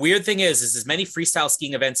 The weird thing is as many freestyle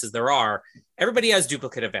skiing events as there are, everybody has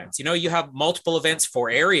duplicate events. You have multiple events for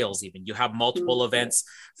aerials, even. You have multiple events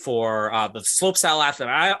for the slopestyle athlete.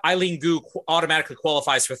 Eileen Gu automatically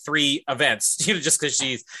qualifies for 3 events, just because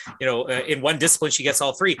she's, in one discipline, she gets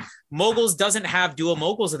all 3. Moguls doesn't have dual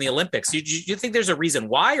moguls in the Olympics. Do you think there's a reason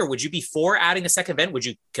why, or would you be for adding a second event? Would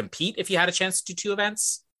you compete if you had a chance to do 2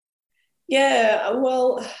 events? Yeah,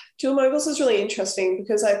 well, dual moguls is really interesting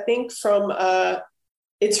because I think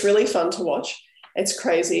it's really fun to watch. It's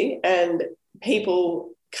crazy, and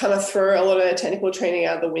people kind of throw a lot of their technical training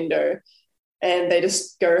out the window and they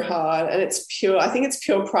just go hard, and I think it's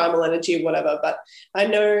pure primal energy, whatever. But I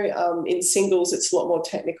know in singles, it's a lot more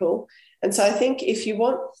technical. And so I think if you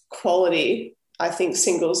want quality, I think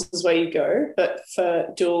singles is where you go. But for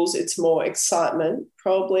duels, it's more excitement.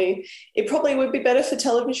 It probably would be better for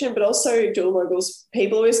television, but also dual moguls,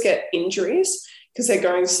 people always get injuries because they're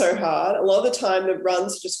going so hard. A lot of the time, the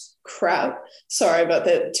runs are just crap. Sorry, but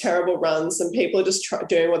they're terrible runs, and people are just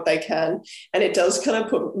doing what they can. And it does kind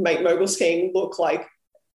of make mogul skiing look like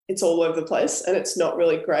it's all over the place, and it's not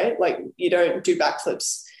really great. Like you don't do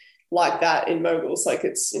backflips like that in moguls. Like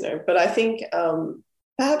it's, but I think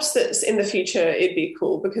perhaps that in the future it'd be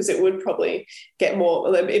cool because it would probably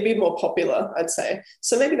it'd be more popular, I'd say.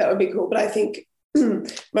 So maybe that would be cool. But I think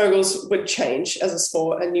moguls would change as a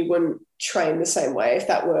sport, and you wouldn't train the same way if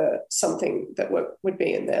that were something that would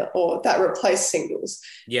be in there, or that replaced singles.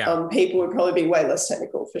 Yeah. People would probably be way less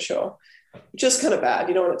technical for sure. Just kind of bad.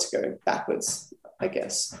 You don't want it to go backwards, I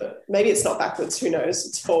guess. But maybe it's not backwards. Who knows?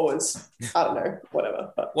 It's forwards. I don't know.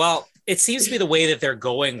 Whatever. But Well, it seems to be the way that they're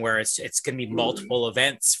going, where it's going to be multiple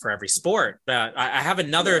events for every sport. But I have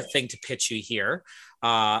another thing to pitch you here,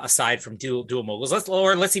 aside from dual moguls.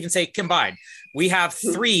 Let's even say combined. We have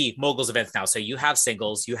 3 moguls events now. So you have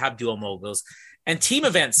singles, you have dual moguls, and team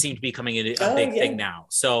events seem to be coming in a big thing now.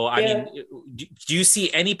 So I mean, do you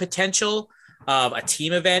see any potential of a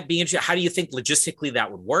team event being? How do you think logistically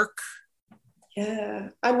that would work? Yeah,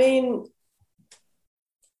 I mean,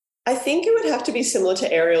 I think it would have to be similar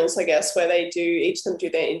to aerials, I guess, where each of them do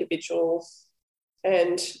their individual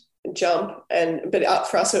and jump, but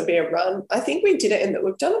for us it would be a run. I think we did it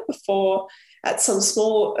we've done it before at some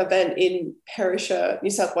small event in Perisher,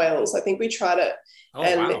 New South Wales. I think we tried it. Oh,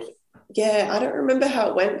 wow. Yeah, I don't remember how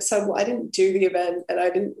it went. So I didn't do the event, and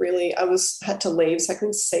I had to leave, so I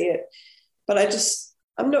couldn't see it. But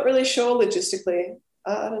I'm not really sure logistically.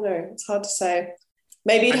 I don't know. It's hard to say.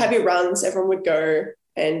 Maybe you'd have your runs, everyone would go,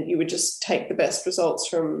 and you would just take the best results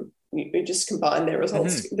from, you just combine their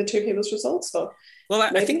results, the 2 people's results. Or well,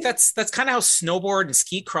 I think that's kind of how snowboard and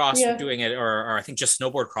ski cross were doing it, or I think just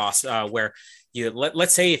snowboard cross, where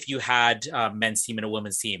let's say if you had a men's team and a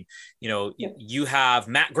women's team, you have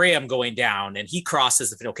Matt Graham going down and he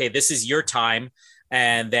crosses, okay, this is your time.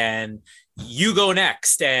 And then you go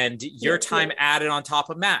next and your time added on top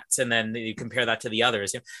of Matt's. And then you compare that to the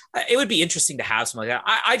others. It would be interesting to have something like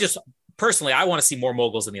that. Personally, I want to see more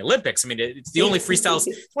moguls in the Olympics. I mean, it's the only freestyle,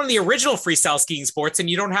 it's one of the original freestyle skiing sports, and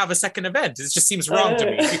you don't have a second event. It just seems wrong to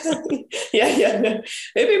me. No.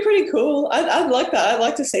 It'd be pretty cool. I'd like that. I'd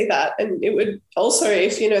like to see that. And it would also,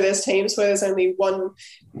 if, there's teams where there's only one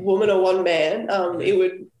woman or one man, it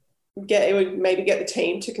would maybe get the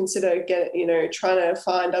team to consider trying to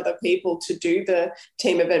find other people to do the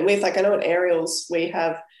team event with. Like, I know in aerials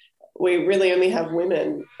we really only have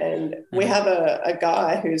women, and we have a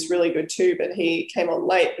guy who's really good too, but he came on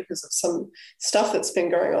late because of some stuff that's been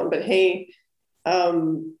going on, but he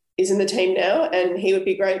is in the team now, and he would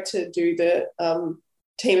be great to do the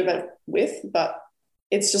team event with. But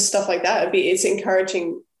it's just stuff like that. It's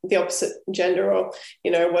encouraging the opposite gender or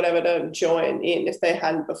whatever to join in if they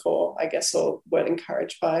hadn't before, I guess, or weren't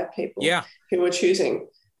encouraged by people who were choosing,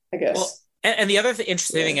 I guess. Well, and the other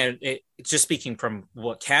interesting thing, just speaking from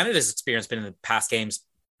what Canada's experience been in the past games,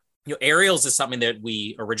 aerials is something that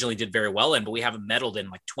we originally did very well in, but we haven't medaled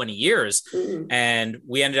in like 20 years. And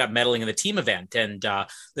we ended up medaling in the team event. And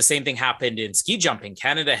the same thing happened in ski jumping.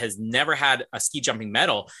 Canada has never had a ski jumping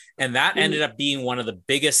medal. And that ended up being one of the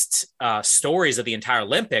biggest stories of the entire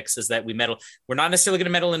Olympics, is that we medal. We're not necessarily going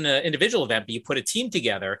to medal in an individual event, but you put a team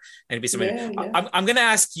together and it'd be something. I'm going to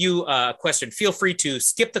ask you a question. Feel free to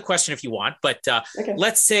skip the question if you want, but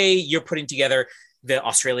let's say you're putting together the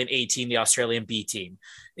Australian A team, the Australian B team.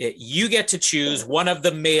 You get to choose one of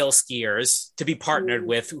the male skiers to be partnered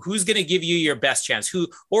with. Who's going to give you your best chance? Who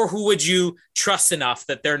would you trust enough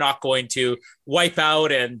that they're not going to wipe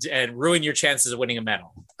out and ruin your chances of winning a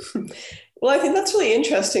medal? Well, I think that's really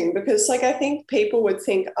interesting because, I think people would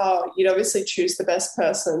think, you'd obviously choose the best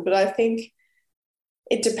person, but I think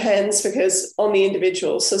it depends because on the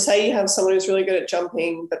individual. So say you have someone who's really good at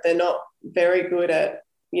jumping, but they're not very good at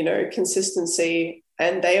consistency,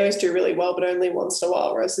 and they always do really well, but only once in a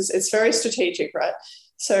while, whereas it's very strategic, right?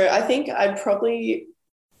 So I think that's really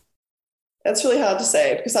hard to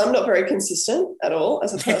say because I'm not very consistent at all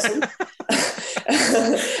as a person.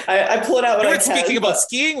 I pull it out when I can. You weren't speaking about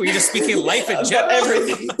skiing? Were you just speaking life in general?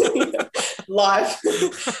 Everything. Life.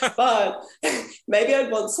 But maybe I'd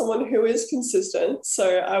want someone who is consistent.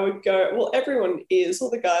 So I would go, well, everyone is, all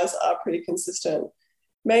the guys are pretty consistent.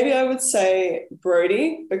 Maybe I would say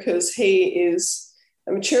Brody because he is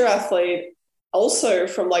a mature athlete. Also,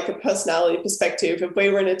 from a personality perspective, if we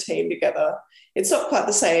were in a team together, it's not quite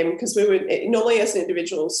the same because we would normally, as an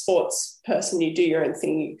individual sports person, you do your own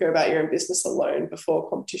thing, you go about your own business alone before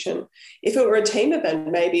competition. If it were a team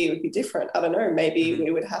event, maybe it would be different. I don't know. Maybe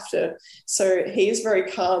we would have to. So he's a very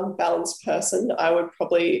calm, balanced person.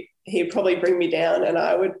 He'd probably bring me down, and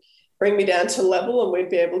I would bring me down to level, and we'd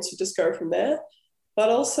be able to just go from there. But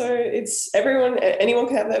also, anyone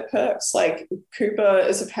can have their perks. Like Cooper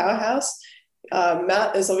is a powerhouse.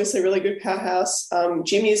 Matt is obviously a really good powerhouse.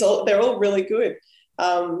 They're all really good.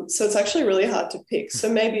 So it's actually really hard to pick. So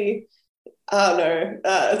maybe, I don't know,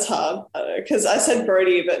 it's hard. I don't know, because I said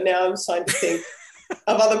Brody, but now I'm starting to think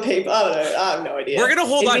of other people. I don't know. I have no idea. We're gonna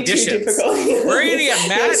hold auditions. We're gonna get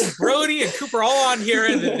Matt, and Brody, and Cooper all on here,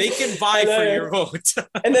 and then they can vie for your vote.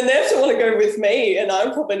 And then they have to want to go with me, and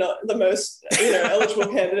I'm probably not the most eligible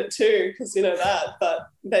candidate too, because that. But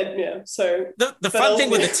then so the fun thing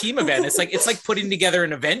with a team event, it's like putting together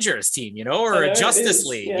an Avengers team, or a Justice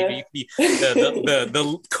League. Yeah. You could be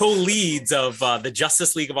the co-leads of the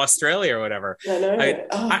Justice League of Australia or whatever. I know.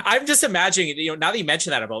 I'm just imagining, now that you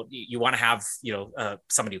mentioned that about you want to have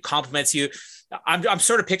somebody who compliments you. I'm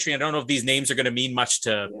sort of picturing, I don't know if these names are going to mean much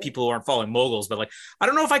to people who aren't following moguls, but I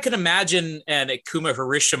don't know if I can imagine an Ikuma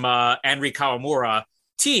Harishima, Enri Kawamura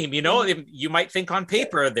team. You might think on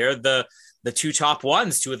paper they're the two top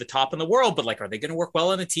ones, two of the top in the world, but are they going to work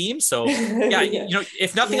well in a team? So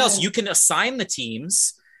if nothing else, you can assign the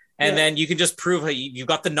teams and then you can just prove you've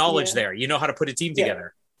got the knowledge there. You know how to put a team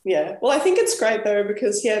together. Yeah. Well, I think it's great though,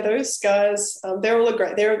 because those guys, they're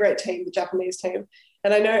a great team, the Japanese team.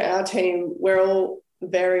 And I know our team, we're all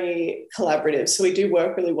very collaborative. So we do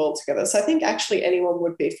work really well together. So I think actually anyone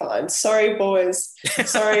would be fine. Sorry, boys.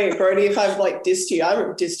 Sorry, Brody, if I've dissed you. I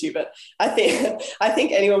haven't dissed you, but I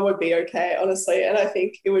think anyone would be okay, honestly. And I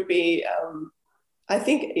think it would be, as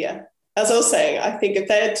I was saying, I think if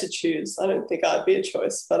they had to choose, I don't think I'd be a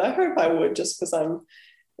choice, but I hope I would, just because I'm,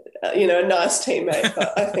 a nice teammate.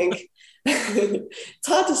 But I think it's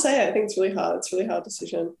hard to say. I think it's really hard. It's a really hard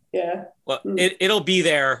decision. Yeah. Well, it'll be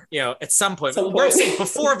there, at some point. We're saying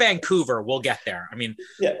before Vancouver, we'll get there. I mean,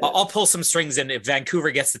 I'll pull some strings, and if Vancouver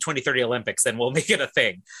gets the 2030 Olympics, then we'll make it a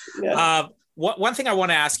thing. Yeah. One thing I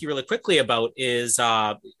want to ask you really quickly about is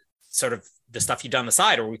sort of the stuff you've done on the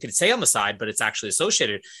side, or we could say on the side, but it's actually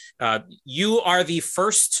associated. You are the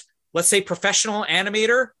first, let's say, professional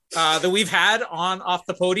animator that we've had on Off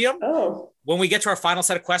the Podium. Oh. When we get to our final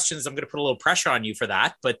set of questions, I'm going to put a little pressure on you for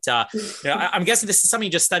that. But I'm guessing this is something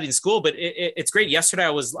you just studied in school, but it's great. Yesterday, I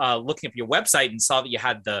was looking up your website and saw that you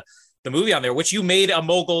had the movie on there, which you made a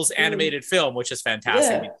Moguls animated film, which is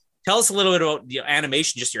fantastic. Yeah. I mean, tell us a little bit about the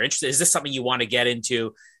animation, just your interest. Is this something you want to get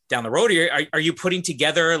into down the road? Or are you putting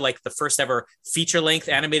together the first ever feature-length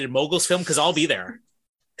animated Moguls film? Because I'll be there.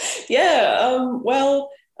 Yeah. Well,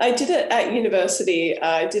 I did it at university.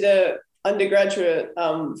 I did a undergraduate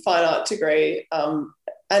fine art degree,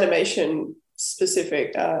 animation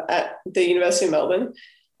specific, at the University of Melbourne,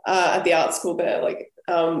 at the art school there.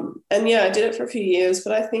 I did it for a few years,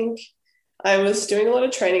 but I think I was doing a lot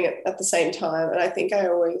of training at the same time. And I think I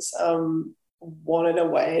always wanted a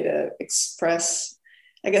way to express,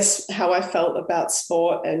 I guess, how I felt about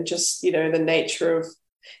sport and just, the nature of,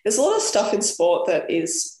 there's a lot of stuff in sport that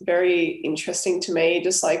is very interesting to me,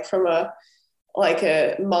 just from a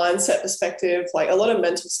mindset perspective, a lot of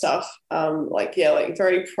mental stuff,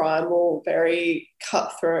 very primal, very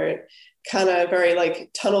cutthroat, kind of very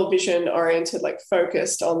tunnel vision oriented,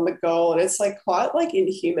 focused on the goal. And it's quite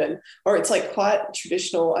inhuman, or it's quite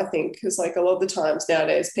traditional, I think, because a lot of the times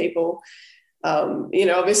nowadays people,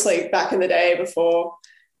 obviously back in the day before,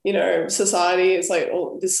 society is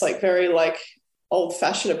all this very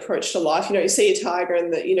old-fashioned approach to life. You see a tiger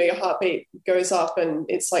and your heartbeat goes up and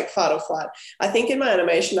it's fight or flight. I think in my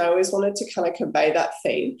animation, I always wanted to kind of convey that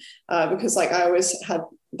theme because I always had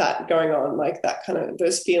that going on, that kind of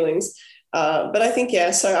those feelings. But I think,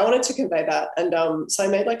 so I wanted to convey that. And so I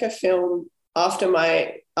made a film after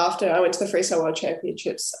I went to the Freestyle World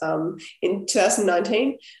Championships in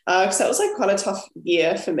 2019, because that was quite a tough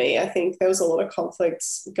year for me. I think there was a lot of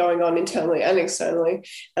conflicts going on internally and externally,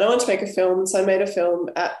 and I wanted to make a film. So I made a film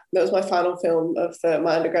that was my final film of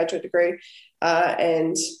my undergraduate degree,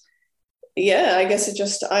 and I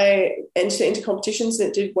guess I entered into competitions and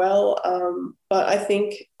it did well. But I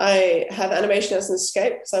think I have animation as an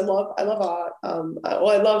escape because I love art.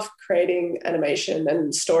 I love creating animation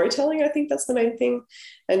and storytelling. I think that's the main thing,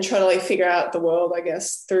 and trying to figure out the world, I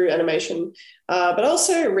guess, through animation. But I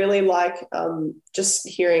also really like just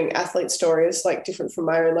hearing athlete stories different from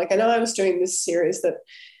my own. I know I was doing this series that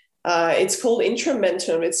it's called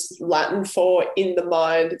Intramentum. It's Latin for in the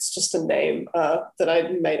mind. It's just a name that I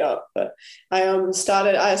made up. But I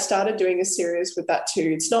started doing a series with that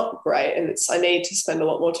too. It's not great, and I need to spend a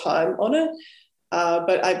lot more time on it.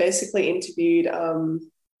 But I basically interviewed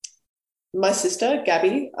my sister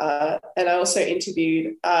Gabby, and I also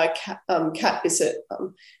interviewed Kat Bissett.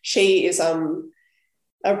 She is a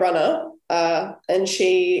runner, and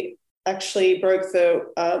she actually broke the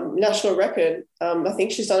national record. I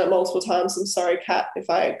think she's done it multiple times. I'm sorry, Kat, if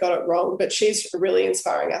I got it wrong, but she's a really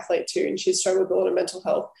inspiring athlete too, and she's struggled with a lot of mental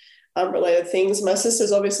health related things. My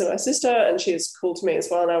sister's obviously my sister, and she's cool to me as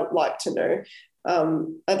well, and I would like to know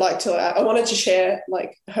I'd like to, I wanted to share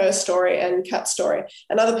like her story and Kat's story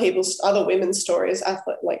and other women's stories,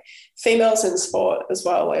 like females in sport as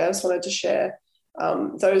well. Like I just wanted to share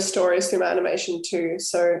those stories through my animation too.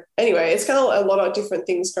 So anyway, it's kind of a lot of different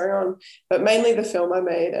things going on, but mainly the film I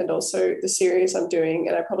made and also the series I'm doing.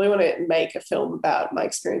 And I probably want to make a film about my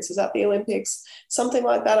experiences at the Olympics, something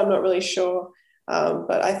like that. I'm not really sure.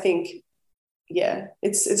 But I think, yeah,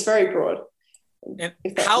 it's very broad. And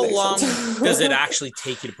how long does it actually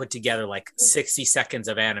take you to put together like 60 seconds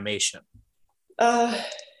of animation?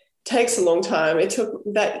 Takes a long time. It took,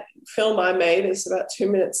 that film I made is about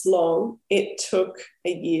 2 minutes long. It took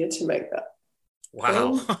a year to make that.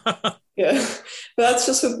 Wow. Yeah, but that's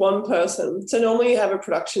just with one person. So normally you have a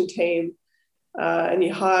production team and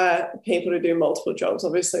you hire people to do multiple jobs.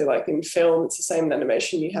 Obviously, like in film, it's the same in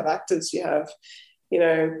animation. You have actors, you have,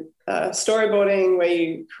 storyboarding where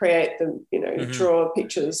you create the, draw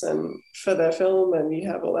pictures and for the film, and you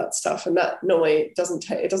have all that stuff. And that normally doesn't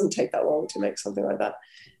take that long to make something like that.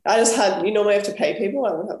 You normally have to pay people.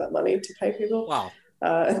 I don't have that money to pay people. Wow.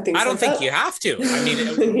 And things I don't like think that. you have to. I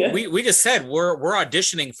mean, Yeah. we just said we're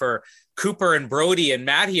auditioning for Cooper and Brody and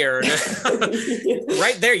Matt here.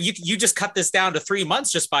 Right there, you just cut this down to 3 months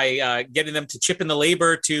just by getting them to chip in the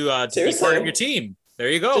labor to be part of your team. There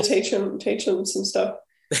you go. To teach them some stuff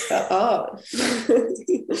about art.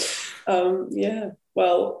 Yeah.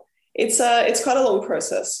 Well, it's quite a long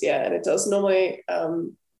process. Yeah, and it does normally.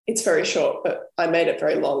 It's very short, but I made it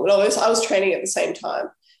very long. And I was training at the same time,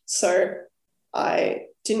 so I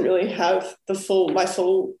didn't really have it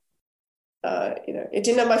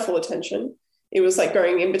didn't have my full attention. It was like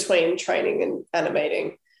going in between training and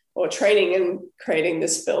animating, or training and creating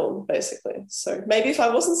this film, basically. So maybe if I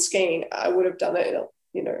wasn't skiing, I would have done it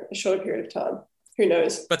in a short period of time. Who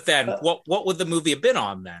knows? But then what would the movie have been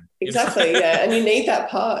on then? Exactly, yeah. And you need that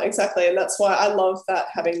part, exactly. And that's why I love that,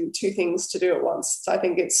 having two things to do at once. So I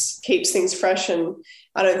think it keeps things fresh, and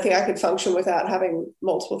I don't think I could function without having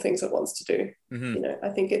multiple things at once to do. Mm-hmm. I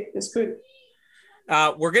think it is good.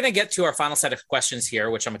 We're going to get to our final set of questions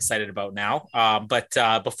here, which I'm excited about now.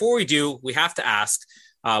 But before we do, we have to ask,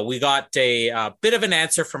 we got a bit of an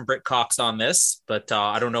answer from Britt Cox on this, but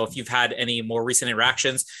I don't know if you've had any more recent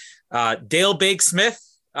interactions. Dale Big Smith,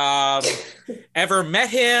 ever met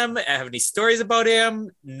him? Have any stories about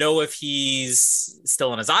him? Know if he's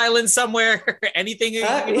still on his island somewhere? Anything?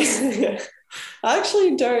 I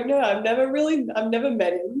actually don't know. I've never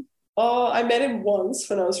met him. Oh, I met him once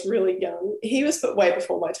when I was really young. He was way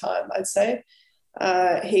before my time, I'd say.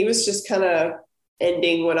 He was just kind of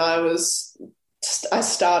ending when I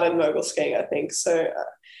started mogul skiing, I think. So,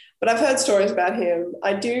 but I've heard stories about him.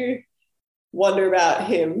 I do wonder about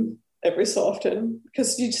him every so often,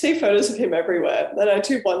 because you see photos of him everywhere, and I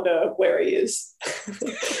do wonder where he is.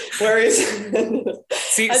 Where is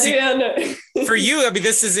for you, I mean,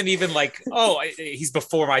 this isn't even like, he's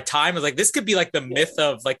before my time. It's like, this could be like the myth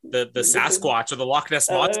of like the Sasquatch or the Loch Ness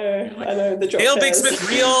monster. I know the Dale Big Smith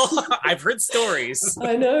real. I've heard stories.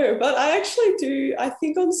 I know, but I actually do. I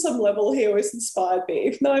think on some level he always inspired me,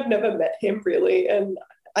 even though I've never met him really. And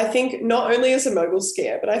I think not only as a mogul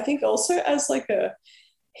skier, but I think also as like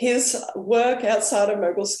his work outside of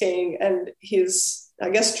mogul skiing and his, I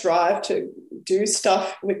guess, drive to do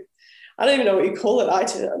stuff with, I don't even know what you call it,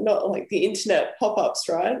 not like the internet pop-ups,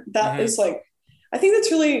 right? That is like, I think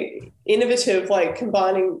that's really innovative, like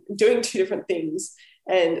doing two different things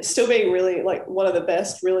and still being really like one of the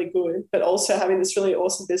best, really good, but also having this really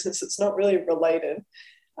awesome business that's not really related,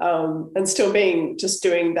 and still just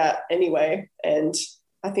doing that anyway. And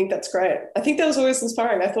I think that's great. I think that was always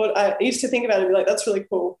inspiring. I used to think about it and be like, that's really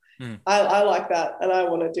cool. I like that, and I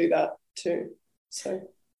want to do that too. So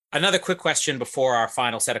another quick question before our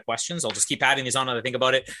final set of questions. I'll just keep adding these on as I think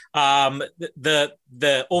about it.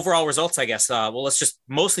 The overall results, I guess. Well, let's just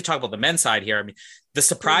mostly talk about the men's side here. I mean, the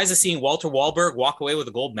surprise of seeing Walter Wahlberg walk away with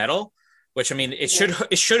a gold medal, which, I mean, it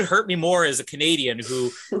should hurt me more as a Canadian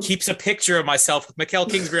who keeps a picture of myself with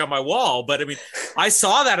Mikkel Kingsbury on my wall. But I mean, I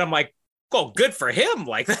saw that, I'm like, well, good for him.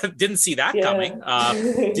 Like, didn't see that coming.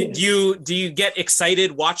 Do you get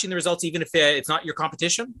excited watching the results, even if it's not your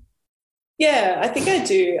competition? Yeah, I think I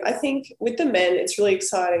do. I think with the men, it's really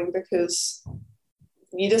exciting because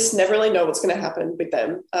you just never really know what's going to happen with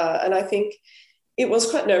them. And I think it was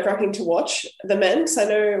quite nerve-wracking to watch the men, because I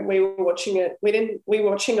know we were watching it. We were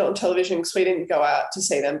watching it on television because we didn't go out to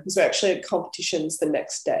see them, because we actually had competitions the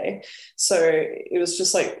next day. So it was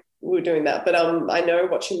just like, we were doing that. But I know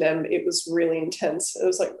watching them, it was really intense. It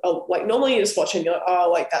was like normally you just watch and you're like,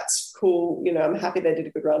 oh, like, that's cool. I'm happy they did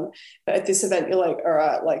a good run. But at this event, you're like, all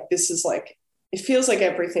right, like, this is like, it feels like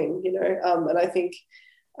everything, and I think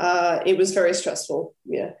it was very stressful.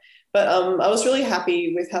 Yeah. But I was really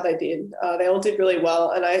happy with how they did. They all did really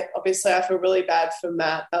well. And I feel really bad for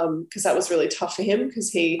Matt because that was really tough for him because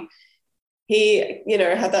he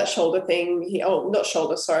had that shoulder thing.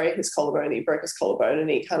 His collarbone. He broke his collarbone and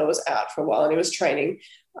he kind of was out for a while and he was training.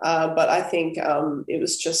 But I think it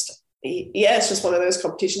was just, it's just one of those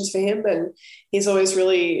competitions for him. And he's always a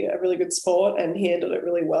really good sport and he handled it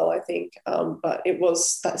really well, I think. But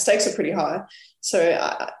the stakes are pretty high. So,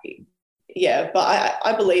 but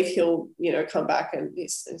I believe he'll, come back and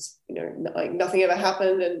he's like nothing ever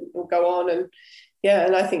happened and will go on.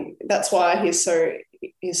 And I think that's why he's so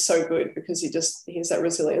good because he has that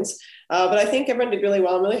resilience. But I think everyone did really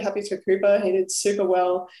well. I'm really happy for Cooper. He did super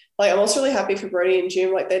well. Like I'm also really happy for Brody and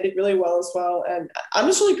Jim. Like they did really well as well. And I'm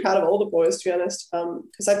just really proud of all the boys, to be honest,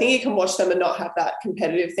 because I think you can watch them and not have that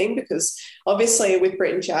competitive thing because obviously with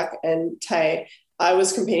Britt and Jack and Tay, I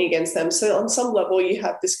was competing against them. So on some level, you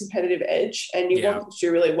have this competitive edge and you want to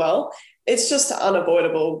do really well. It's just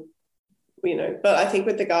unavoidable, but I think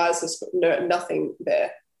with the guys, there's nothing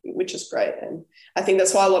there, which is great. And I think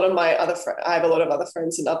that's why I have a lot of other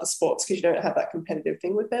friends in other sports because you don't have that competitive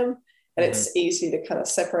thing with them. And it's easy to kind of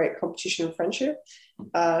separate competition and friendship.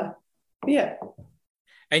 Yeah.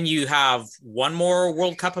 And you have one more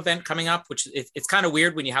World Cup event coming up, which it's kind of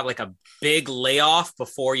weird when you have like a big layoff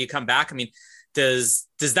before you come back. I mean, does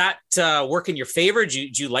that work in your favor? Do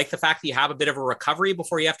you like the fact that you have a bit of a recovery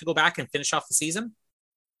before you have to go back and finish off the season?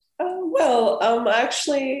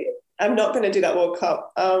 Actually, I'm not going to do that World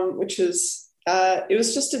Cup, which is it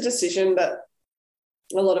was just a decision that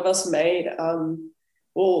a lot of us made. I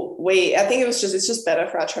think it's just better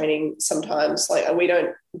for our training sometimes. Like we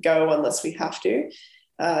don't go unless we have to,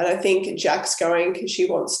 and I think Jack's going because she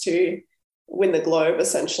wants to win the globe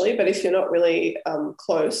essentially. But if you're not really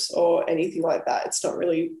close or anything like that, it's not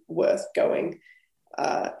really worth going.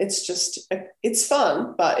 It's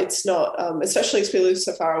fun, but it's not, especially because we live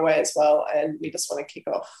so far away as well. And we just want to kick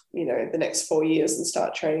off, the next 4 years and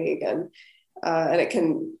start training again. And it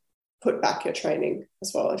can put back your training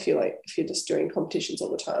as well if you're just doing competitions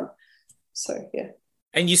all the time. So, yeah.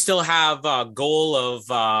 And you still have a goal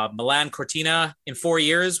of Milan Cortina in 4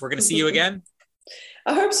 years. We're going to see you again.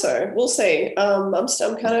 I hope so. We'll see. I'm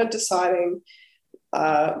kind of deciding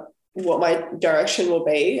what my direction will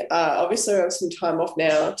be. Obviously, I have some time off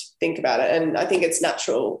now to think about it. And I think it's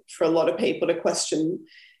natural for a lot of people to question,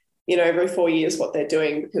 every 4 years what they're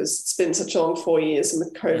doing because it's been such a long 4 years. And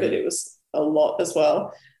with COVID, it was a lot as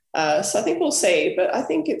well. So I think we'll see. But I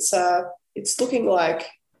think it's looking like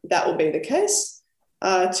that will be the case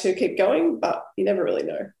to keep going, but you never really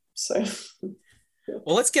know. So...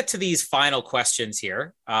 Well, let's get to these final questions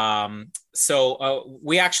here. We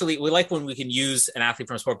like when we can use an athlete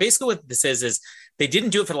from a sport. Basically what this is they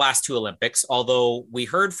didn't do it for the last 2 Olympics, although we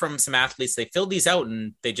heard from some athletes, they filled these out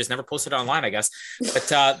and they just never posted it online, I guess.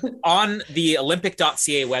 But on the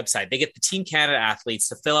Olympic.ca website, they get the Team Canada athletes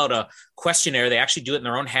to fill out a questionnaire. They actually do it in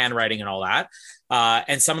their own handwriting and all that.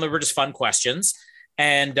 And some of them were just fun questions.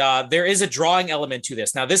 And there is a drawing element to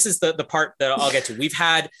this. Now, this is the part that I'll get to. We've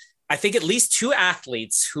had, I think, at least 2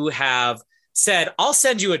 athletes who have said, I'll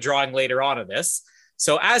send you a drawing later on of this.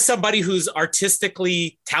 So as somebody who's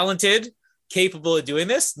artistically talented, capable of doing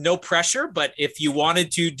this, no pressure. But if you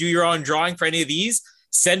wanted to do your own drawing for any of these,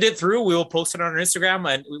 send it through. We will post it on our Instagram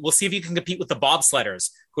and we'll see if you can compete with the bobsledders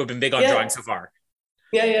who have been big on drawing so far.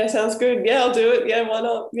 Yeah, sounds good. Yeah, I'll do it. Yeah, why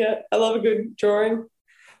not? Yeah, I love a good drawing.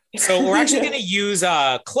 So we're actually going to use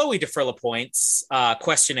Chloe DeFrillapoint's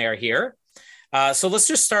questionnaire here. So let's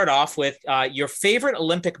just start off with your favorite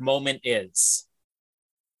Olympic moment is.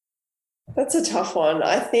 That's a tough one.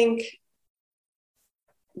 I think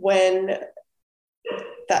when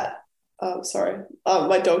that, sorry,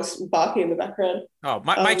 my dog's barking in the background. Oh,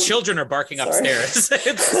 my children are barking upstairs.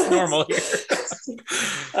 It's normal here.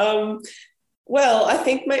 Well, I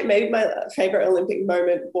think maybe my favorite Olympic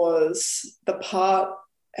moment was the part.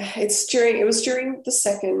 It was during the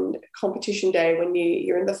second competition day when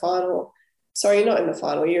you're in the final. Sorry, you're not in the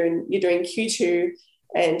final. You're doing Q2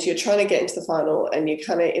 and you're trying to get into the final and you're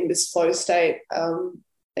kind of in this flow state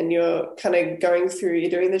and you're kind of going through, you're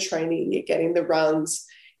doing the training, you're getting the runs,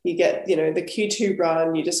 you get, the Q2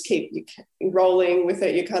 run, you just keep rolling with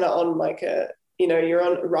it. You're kind of on like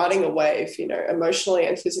you're riding a wave, emotionally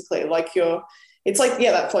and physically, it's like,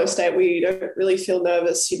 that flow state where you don't really feel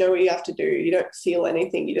nervous. You know what you have to do. You don't feel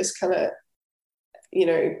anything. You just kind of,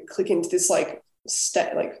 click into this like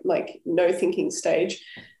no thinking stage.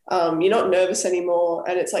 You're not nervous anymore.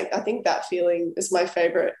 And it's like, I think that feeling is my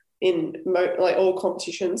favorite in all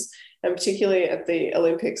competitions. And particularly at the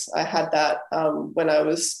Olympics, I had that when I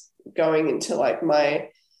was going into like my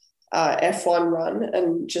F1 run,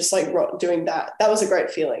 and just like doing that. That was a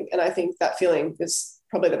great feeling. And I think that feeling is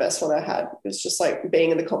probably the best one I had. It was just like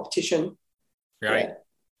being in the competition. Right. Yeah.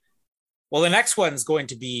 Well, the next one's going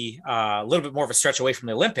to be a little bit more of a stretch away from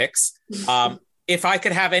the Olympics. If I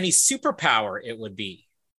could have any superpower, it would be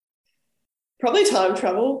probably time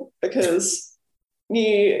travel, because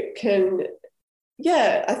you can,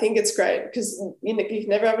 I think it's great because you can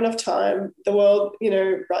never have enough time. The world,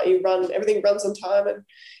 everything runs on time, and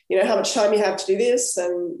how much time you have to do this,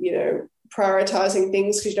 and prioritizing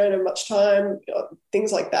things because you don't have much time,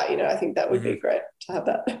 things like that. I think that would be great to have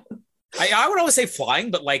that. I would always say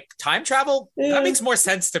flying, but like time travel, that makes more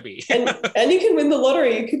sense to me. and you can win the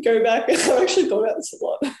lottery. You could go back. I've actually thought about this a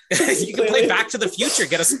lot. You can play Back to the Future,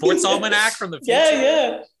 get a sports almanac from the future.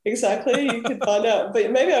 Yeah, exactly. You could find out.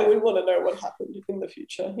 But maybe I wouldn't want to know what happened in the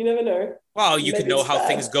future. You never know. Well, you could know how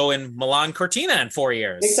things go in Milan Cortina in 4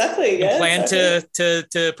 years. Exactly. You plan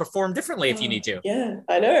to perform differently if you need to. Yeah,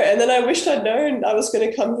 I know. And then I wished I'd known I was going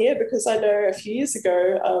to come here, because I know a few years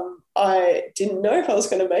ago I didn't know if I was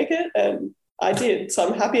going to make it, and I did. So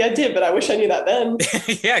I'm happy I did, but I wish I knew that then.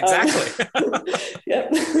 Yeah, exactly. Yeah.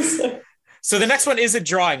 So the next one is a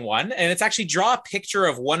drawing one, and it's actually draw a picture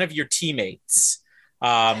of one of your teammates.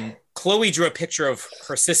 Chloe drew a picture of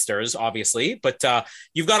her sisters, obviously, but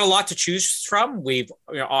you've got a lot to choose from. We've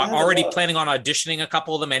already planning on auditioning a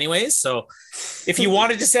couple of them anyways. So if you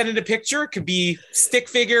wanted to send in a picture, it could be stick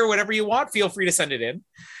figure, whatever you want, feel free to send it in.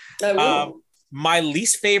 My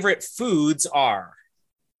least favorite foods are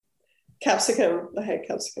capsicum. I hate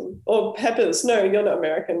capsicum. Or peppers. No, you're not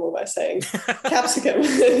American. What am I saying? Capsicum.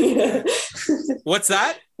 Yeah. What's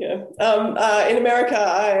that? Yeah. In America,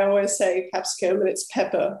 I always say capsicum, and it's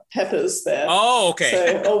peppers there. Oh,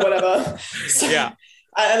 okay. So, or whatever. So, yeah.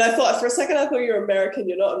 And I thought for a second, I thought you were American.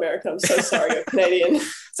 You're not American. I'm so sorry. You're Canadian.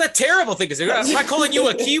 It's a terrible thing. Am I calling you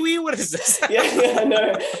a Kiwi? What is this? Yeah, I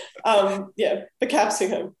know. The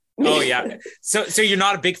capsicum. Oh, yeah. So you're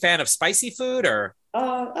not a big fan of spicy food, or?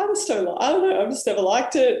 I don't know. I've just never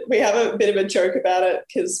liked it. We have a bit of a joke about it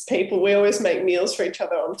because we always make meals for each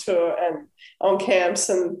other on tour and on camps.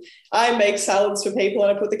 And I make salads for people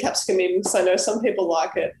and I put the capsicum in because I know some people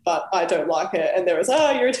like it, but I don't like it. And there was,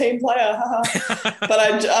 you're a team player. But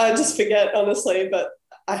I just forget, honestly, but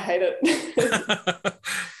I hate it.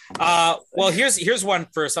 Well, here's one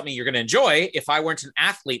for something you're going to enjoy. If I weren't an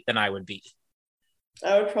athlete, then I would be.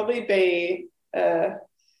 I would probably be a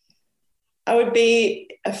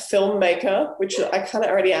filmmaker, which I kind of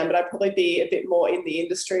already am, but I'd probably be a bit more in the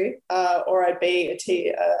industry, or I'd be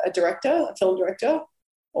a director, a film director,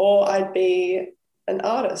 or I'd be an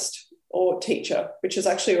artist or teacher, which is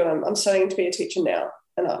actually what I'm studying to be a teacher now,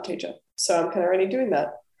 an art teacher. So I'm kind of already doing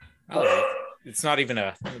that. Oh, it's not even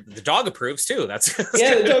the dog approves too. That's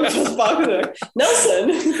the dog approves barking.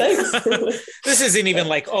 Nelson, thanks. This isn't even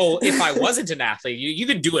like, if I wasn't an athlete, you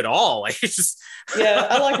could do it all. Like it's just. Yeah,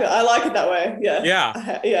 I like it. I like it that way.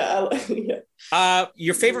 Yeah. Yeah.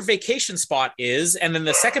 Your favorite vacation spot is, and then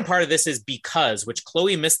the second part of this is because, which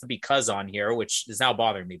Chloe missed the because on here, which is now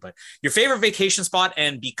bothering me. But your favorite vacation spot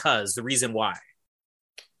and because, the reason why.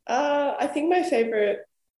 I think my favorite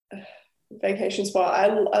vacation spot,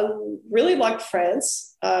 I really like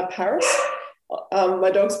France, Paris. My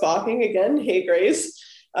dog's barking again. He agrees.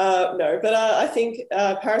 I think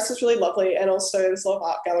Paris is really lovely, and also there's a lot of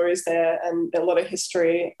art galleries there and a lot of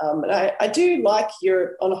history. And I do like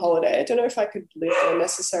Europe on a holiday. I don't know if I could live there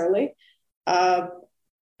necessarily. But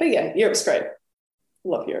yeah, Europe's great.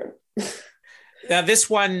 Love Europe. Now, this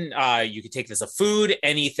one, you could take this as a food,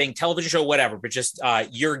 anything, television show, whatever, but just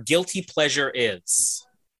your guilty pleasure is?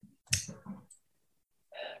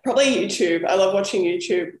 Probably YouTube. I love watching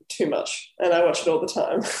YouTube too much, and I watch it all the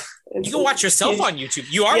time. You can watch yourself on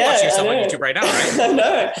YouTube. You are watching yourself on YouTube right now, right? I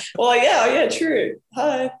know. Well, yeah, true.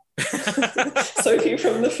 Hi. Sophie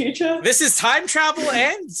from the future. This is time travel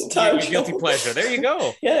and your guilty pleasure. There you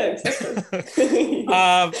go. Yeah, exactly.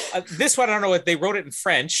 This one, I don't know what they wrote it in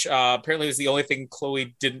French. Apparently it was the only thing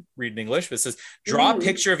Chloe didn't read in English, but it says draw a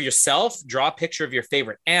picture of yourself, draw a picture of your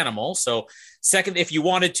favorite animal. So second, if you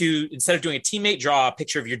wanted to, instead of doing a teammate, draw a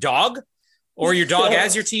picture of your dog. Or your dog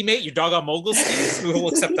as your teammate, your dog on mogul skis, who will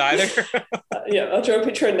accept either. I'll draw a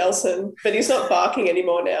picture of Nelson, but he's not barking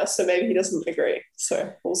anymore now, so maybe he doesn't agree.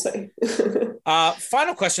 So we'll see.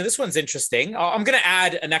 Final question. This one's interesting. I'm going to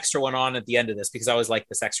add an extra one on at the end of this because I always like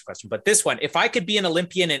this extra question. But this one, if I could be an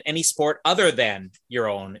Olympian in any sport other than your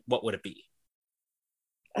own, what would it be?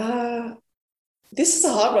 This is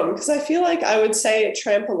a hard one because I feel like I would say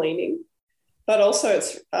trampolining, but also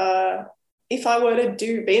it's... if I were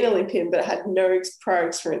to be an Olympian but had no prior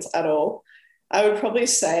experience at all, I would probably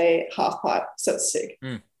say half pipe. So that's sick.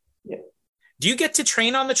 Yeah. Do you get to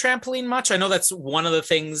train on the trampoline much? I know that's one of the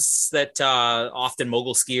things that often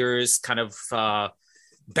mogul skiers kind of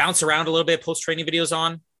bounce around a little bit, post training videos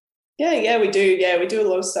on. Yeah, we do. Yeah, we do a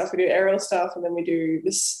lot of stuff. We do aerial stuff, and then we do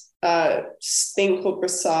this thing called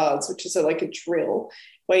brassards, which is like a drill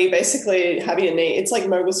where you basically have your knee. It's like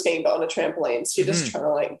mogul skiing, but on a trampoline. So you're just trying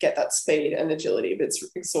to like get that speed and agility, but it's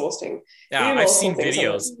exhausting. Yeah, I've seen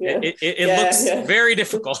videos. It looks very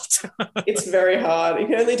difficult. It's very hard. You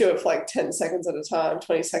can only do it for like 10 seconds at a time,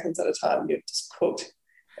 20 seconds at a time. You're just cooked.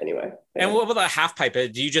 Anyway. Yeah. And what about the half pipe?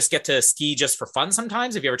 Do you just get to ski just for fun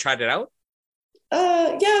sometimes? Have you ever tried it out?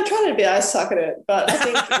 Yeah, I've tried it a bit. I suck at it, but I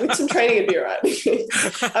think with some training it'd be all right.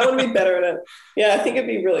 I want to be better at it. Yeah, I think it'd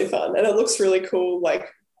be really fun. And it looks really cool. Like,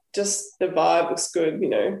 just the vibe looks good,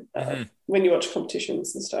 when you watch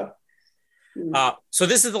competitions and stuff. So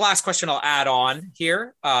this is the last question I'll add on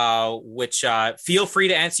here, which feel free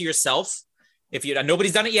to answer yourself. If you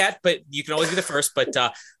nobody's done it yet, but you can always be the first. But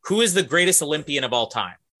who is the greatest Olympian of all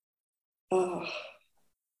time? Oh,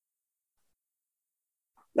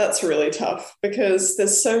 that's really tough because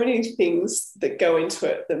there's so many things that go into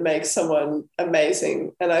it that make someone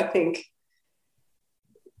amazing. And I think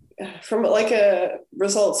from like a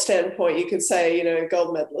result standpoint, you could say,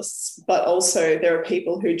 gold medalists, but also there are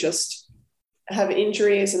people who just have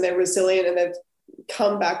injuries and they're resilient and they've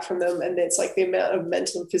come back from them. And it's like the amount of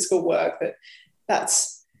mental and physical work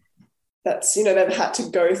that's they've had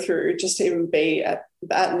to go through just to even be at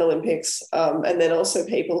an Olympics. And then also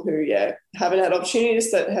people who, haven't had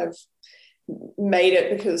opportunities that have made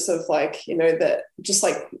it because of just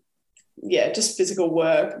physical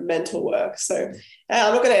work, mental work. So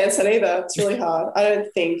I'm not going to answer that either. It's really hard. I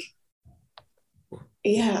don't think,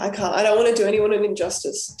 I can't. I don't want to do anyone an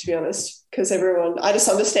injustice, to be honest, because I just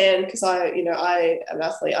understand because I am an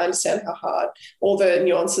athlete. I understand how hard all the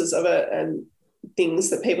nuances of it and things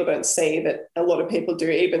that people don't see that a lot of people do,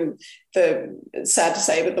 even sad to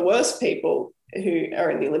say, but the worst people who are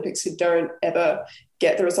in the Olympics who don't ever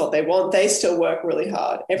get the result they want, they still work really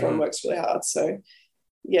hard. Everyone works really hard. So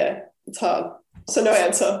yeah, it's hard. So no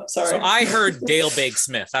answer. Sorry. So I heard Dale Big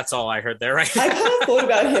Smith. That's all I heard there, right? I kind of thought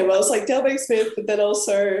about him. I was like, Dale Big Smith, but then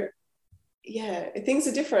also, things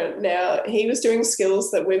are different now. He was doing skills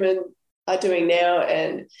that women are doing now,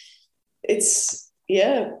 and it's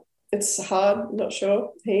hard. I'm not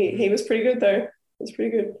sure. He was pretty good though. It was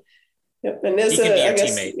pretty good. Yep. And there's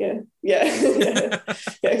teammate. Yeah,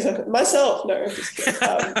 exactly. Myself, no. Just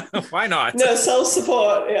kidding. Why not? No,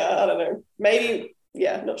 self-support. Yeah, I don't know. Maybe.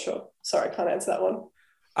 Yeah, not sure. Sorry, can't answer that one.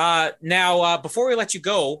 Now, before we let you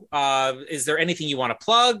go, is there anything you want to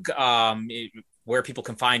plug? Where people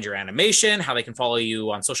can find your animation, how they can follow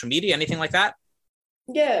you on social media, anything like that?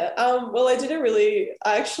 Yeah. Well, I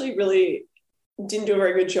actually really didn't do a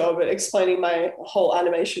very good job at explaining my whole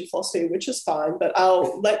animation philosophy, which is fine, but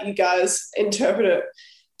I'll let you guys interpret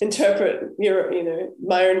your,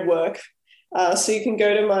 my own work. So you can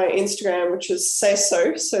go to my Instagram, which is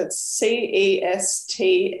CESOPH. So it's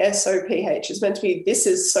CESTSOPH. It's meant to be "This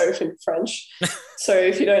is Soph" in French. So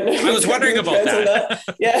if you don't know, I was wondering about that.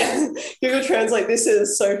 Yeah, Google Translate "This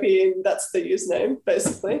is Sophie," and that's the username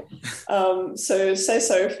basically. So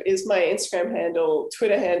CESOPH is my Instagram handle.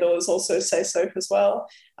 Twitter handle is also CESOPH as well.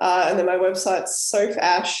 And then my website's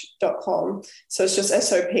sophash.com. So it's just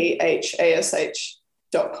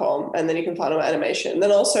SOPHASH.com, and then you can find my animation. And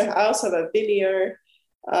then I also have a Vimeo.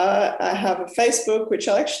 I have a Facebook, which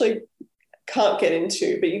I actually can't get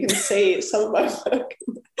into, but you can see some of my work.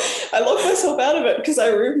 I locked myself out of it because I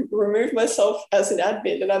removed myself as an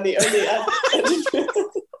admin, and I'm the only admin.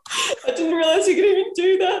 I didn't realize you could even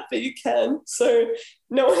do that, but you can. So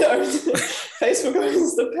no one owns it. Facebook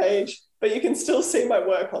owns the page, but you can still see my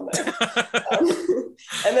work on there.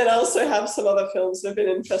 And then I also have some other films that have been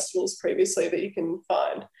in festivals previously that you can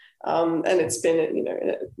find. And it's been,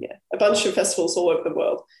 a bunch of festivals all over the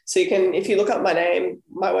world. So you can, if you look up my name,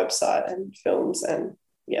 my website and films and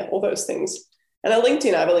all those things. And a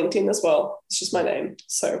LinkedIn, I have a LinkedIn as well. It's just my name.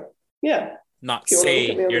 So yeah. Not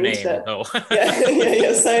say your name, though.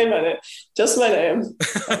 yeah, say my name. Just my name.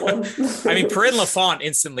 I mean, Perrine Lafont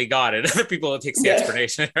instantly got it. Other people, it takes the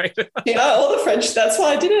explanation, right? All the French, that's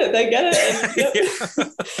why I did it. They get it.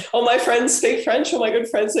 And, all my friends speak French. All my good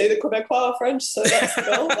friends are either Quebecois or French. So that's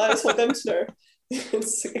I just want them to know.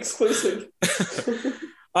 It's exclusive.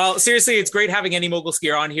 Well, seriously, it's great having any mogul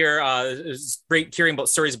skier on here. It's great hearing about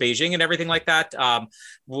stories of Beijing and everything like that.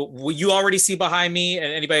 You already see behind me, and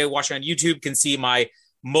anybody watching on YouTube can see my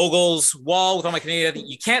moguls wall with all my Canadian.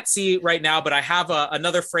 You can't see right now, but I have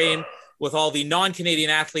another frame with all the non-Canadian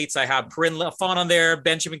athletes. I have Perrine Lafont on there,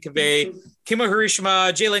 Benjamin Cavey, Kimo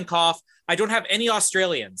Hirishima, Jalen Koff. I don't have any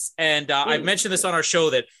Australians. And I've mentioned this on our show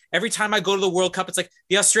that every time I go to the World Cup, it's like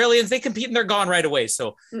the Australians, they compete and they're gone right away.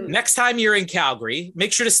 So next time you're in Calgary,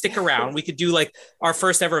 make sure to stick around. We could do like our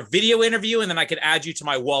first ever video interview, and then I could add you to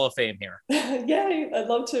my wall of fame here. Yeah, I'd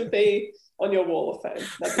love to be on your wall of fame.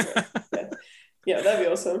 That'd be great. Yeah, that'd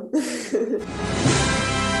be awesome.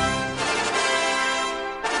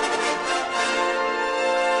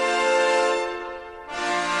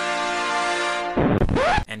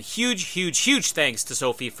 And huge thanks to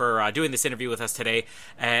Sophie for doing this interview with us today.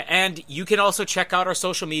 And you can also check out our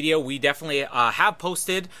social media. We definitely have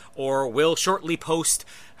posted or will shortly post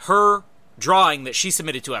her drawing that she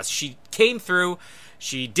submitted to us. She came through.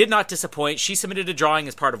 She did not disappoint. She submitted a drawing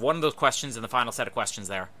as part of one of those questions in the final set of questions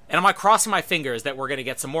there. And I'm crossing my fingers that we're going to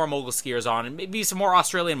get some more mogul skiers on, and maybe some more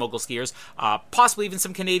Australian mogul skiers, possibly even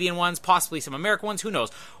some Canadian ones, possibly some American ones, who knows.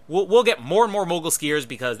 We'll get more and more mogul skiers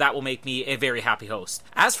because that will make me a very happy host.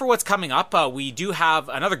 As for what's coming up, we do have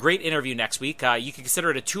another great interview next week. You can consider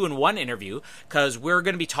it a 2-in-1 interview because we're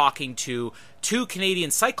going to be talking to 2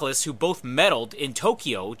 Canadian cyclists who both medaled in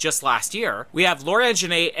Tokyo just last year. We have Laura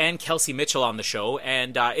Genet and Kelsey Mitchell on the show,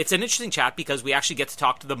 and it's an interesting chat because we actually get to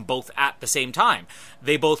talk to them both at the same time.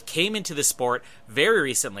 They both came into the sport very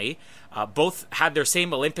recently, both had their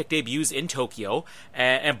same Olympic debuts in Tokyo,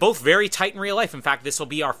 and both very tight in real life. In fact, this will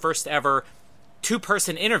be our first ever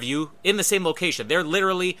 2-person interview in the same location. They're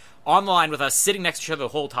literally on the line with us, sitting next to each other the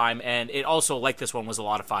whole time, and it also, like this one, was a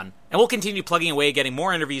lot of fun. And we'll continue plugging away, getting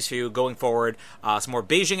more interviews for you going forward. Some more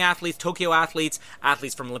Beijing athletes, Tokyo athletes,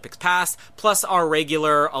 athletes from Olympics past, plus our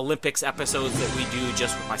regular Olympics episodes that we do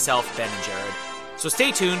just with myself, Ben, and Jared. So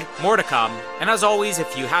stay tuned, more to come. And as always,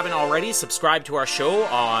 if you haven't already, subscribe to our show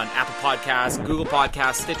on Apple Podcasts, Google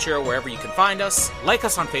Podcasts, Stitcher, wherever you can find us. Like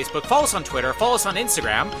us on Facebook, follow us on Twitter, follow us on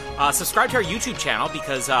Instagram. Subscribe to our YouTube channel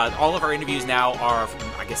because all of our interviews now are,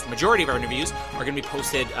 I guess the majority of our interviews are going to be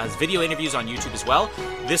posted as video interviews on YouTube as well.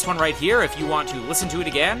 This one right here, if you want to listen to it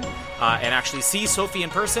again and actually see Sophie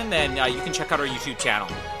in person, then you can check out our YouTube channel.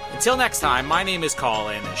 Until next time, my name is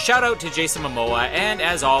Colin. Shout out to Jason Momoa, and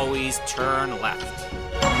as always, turn left.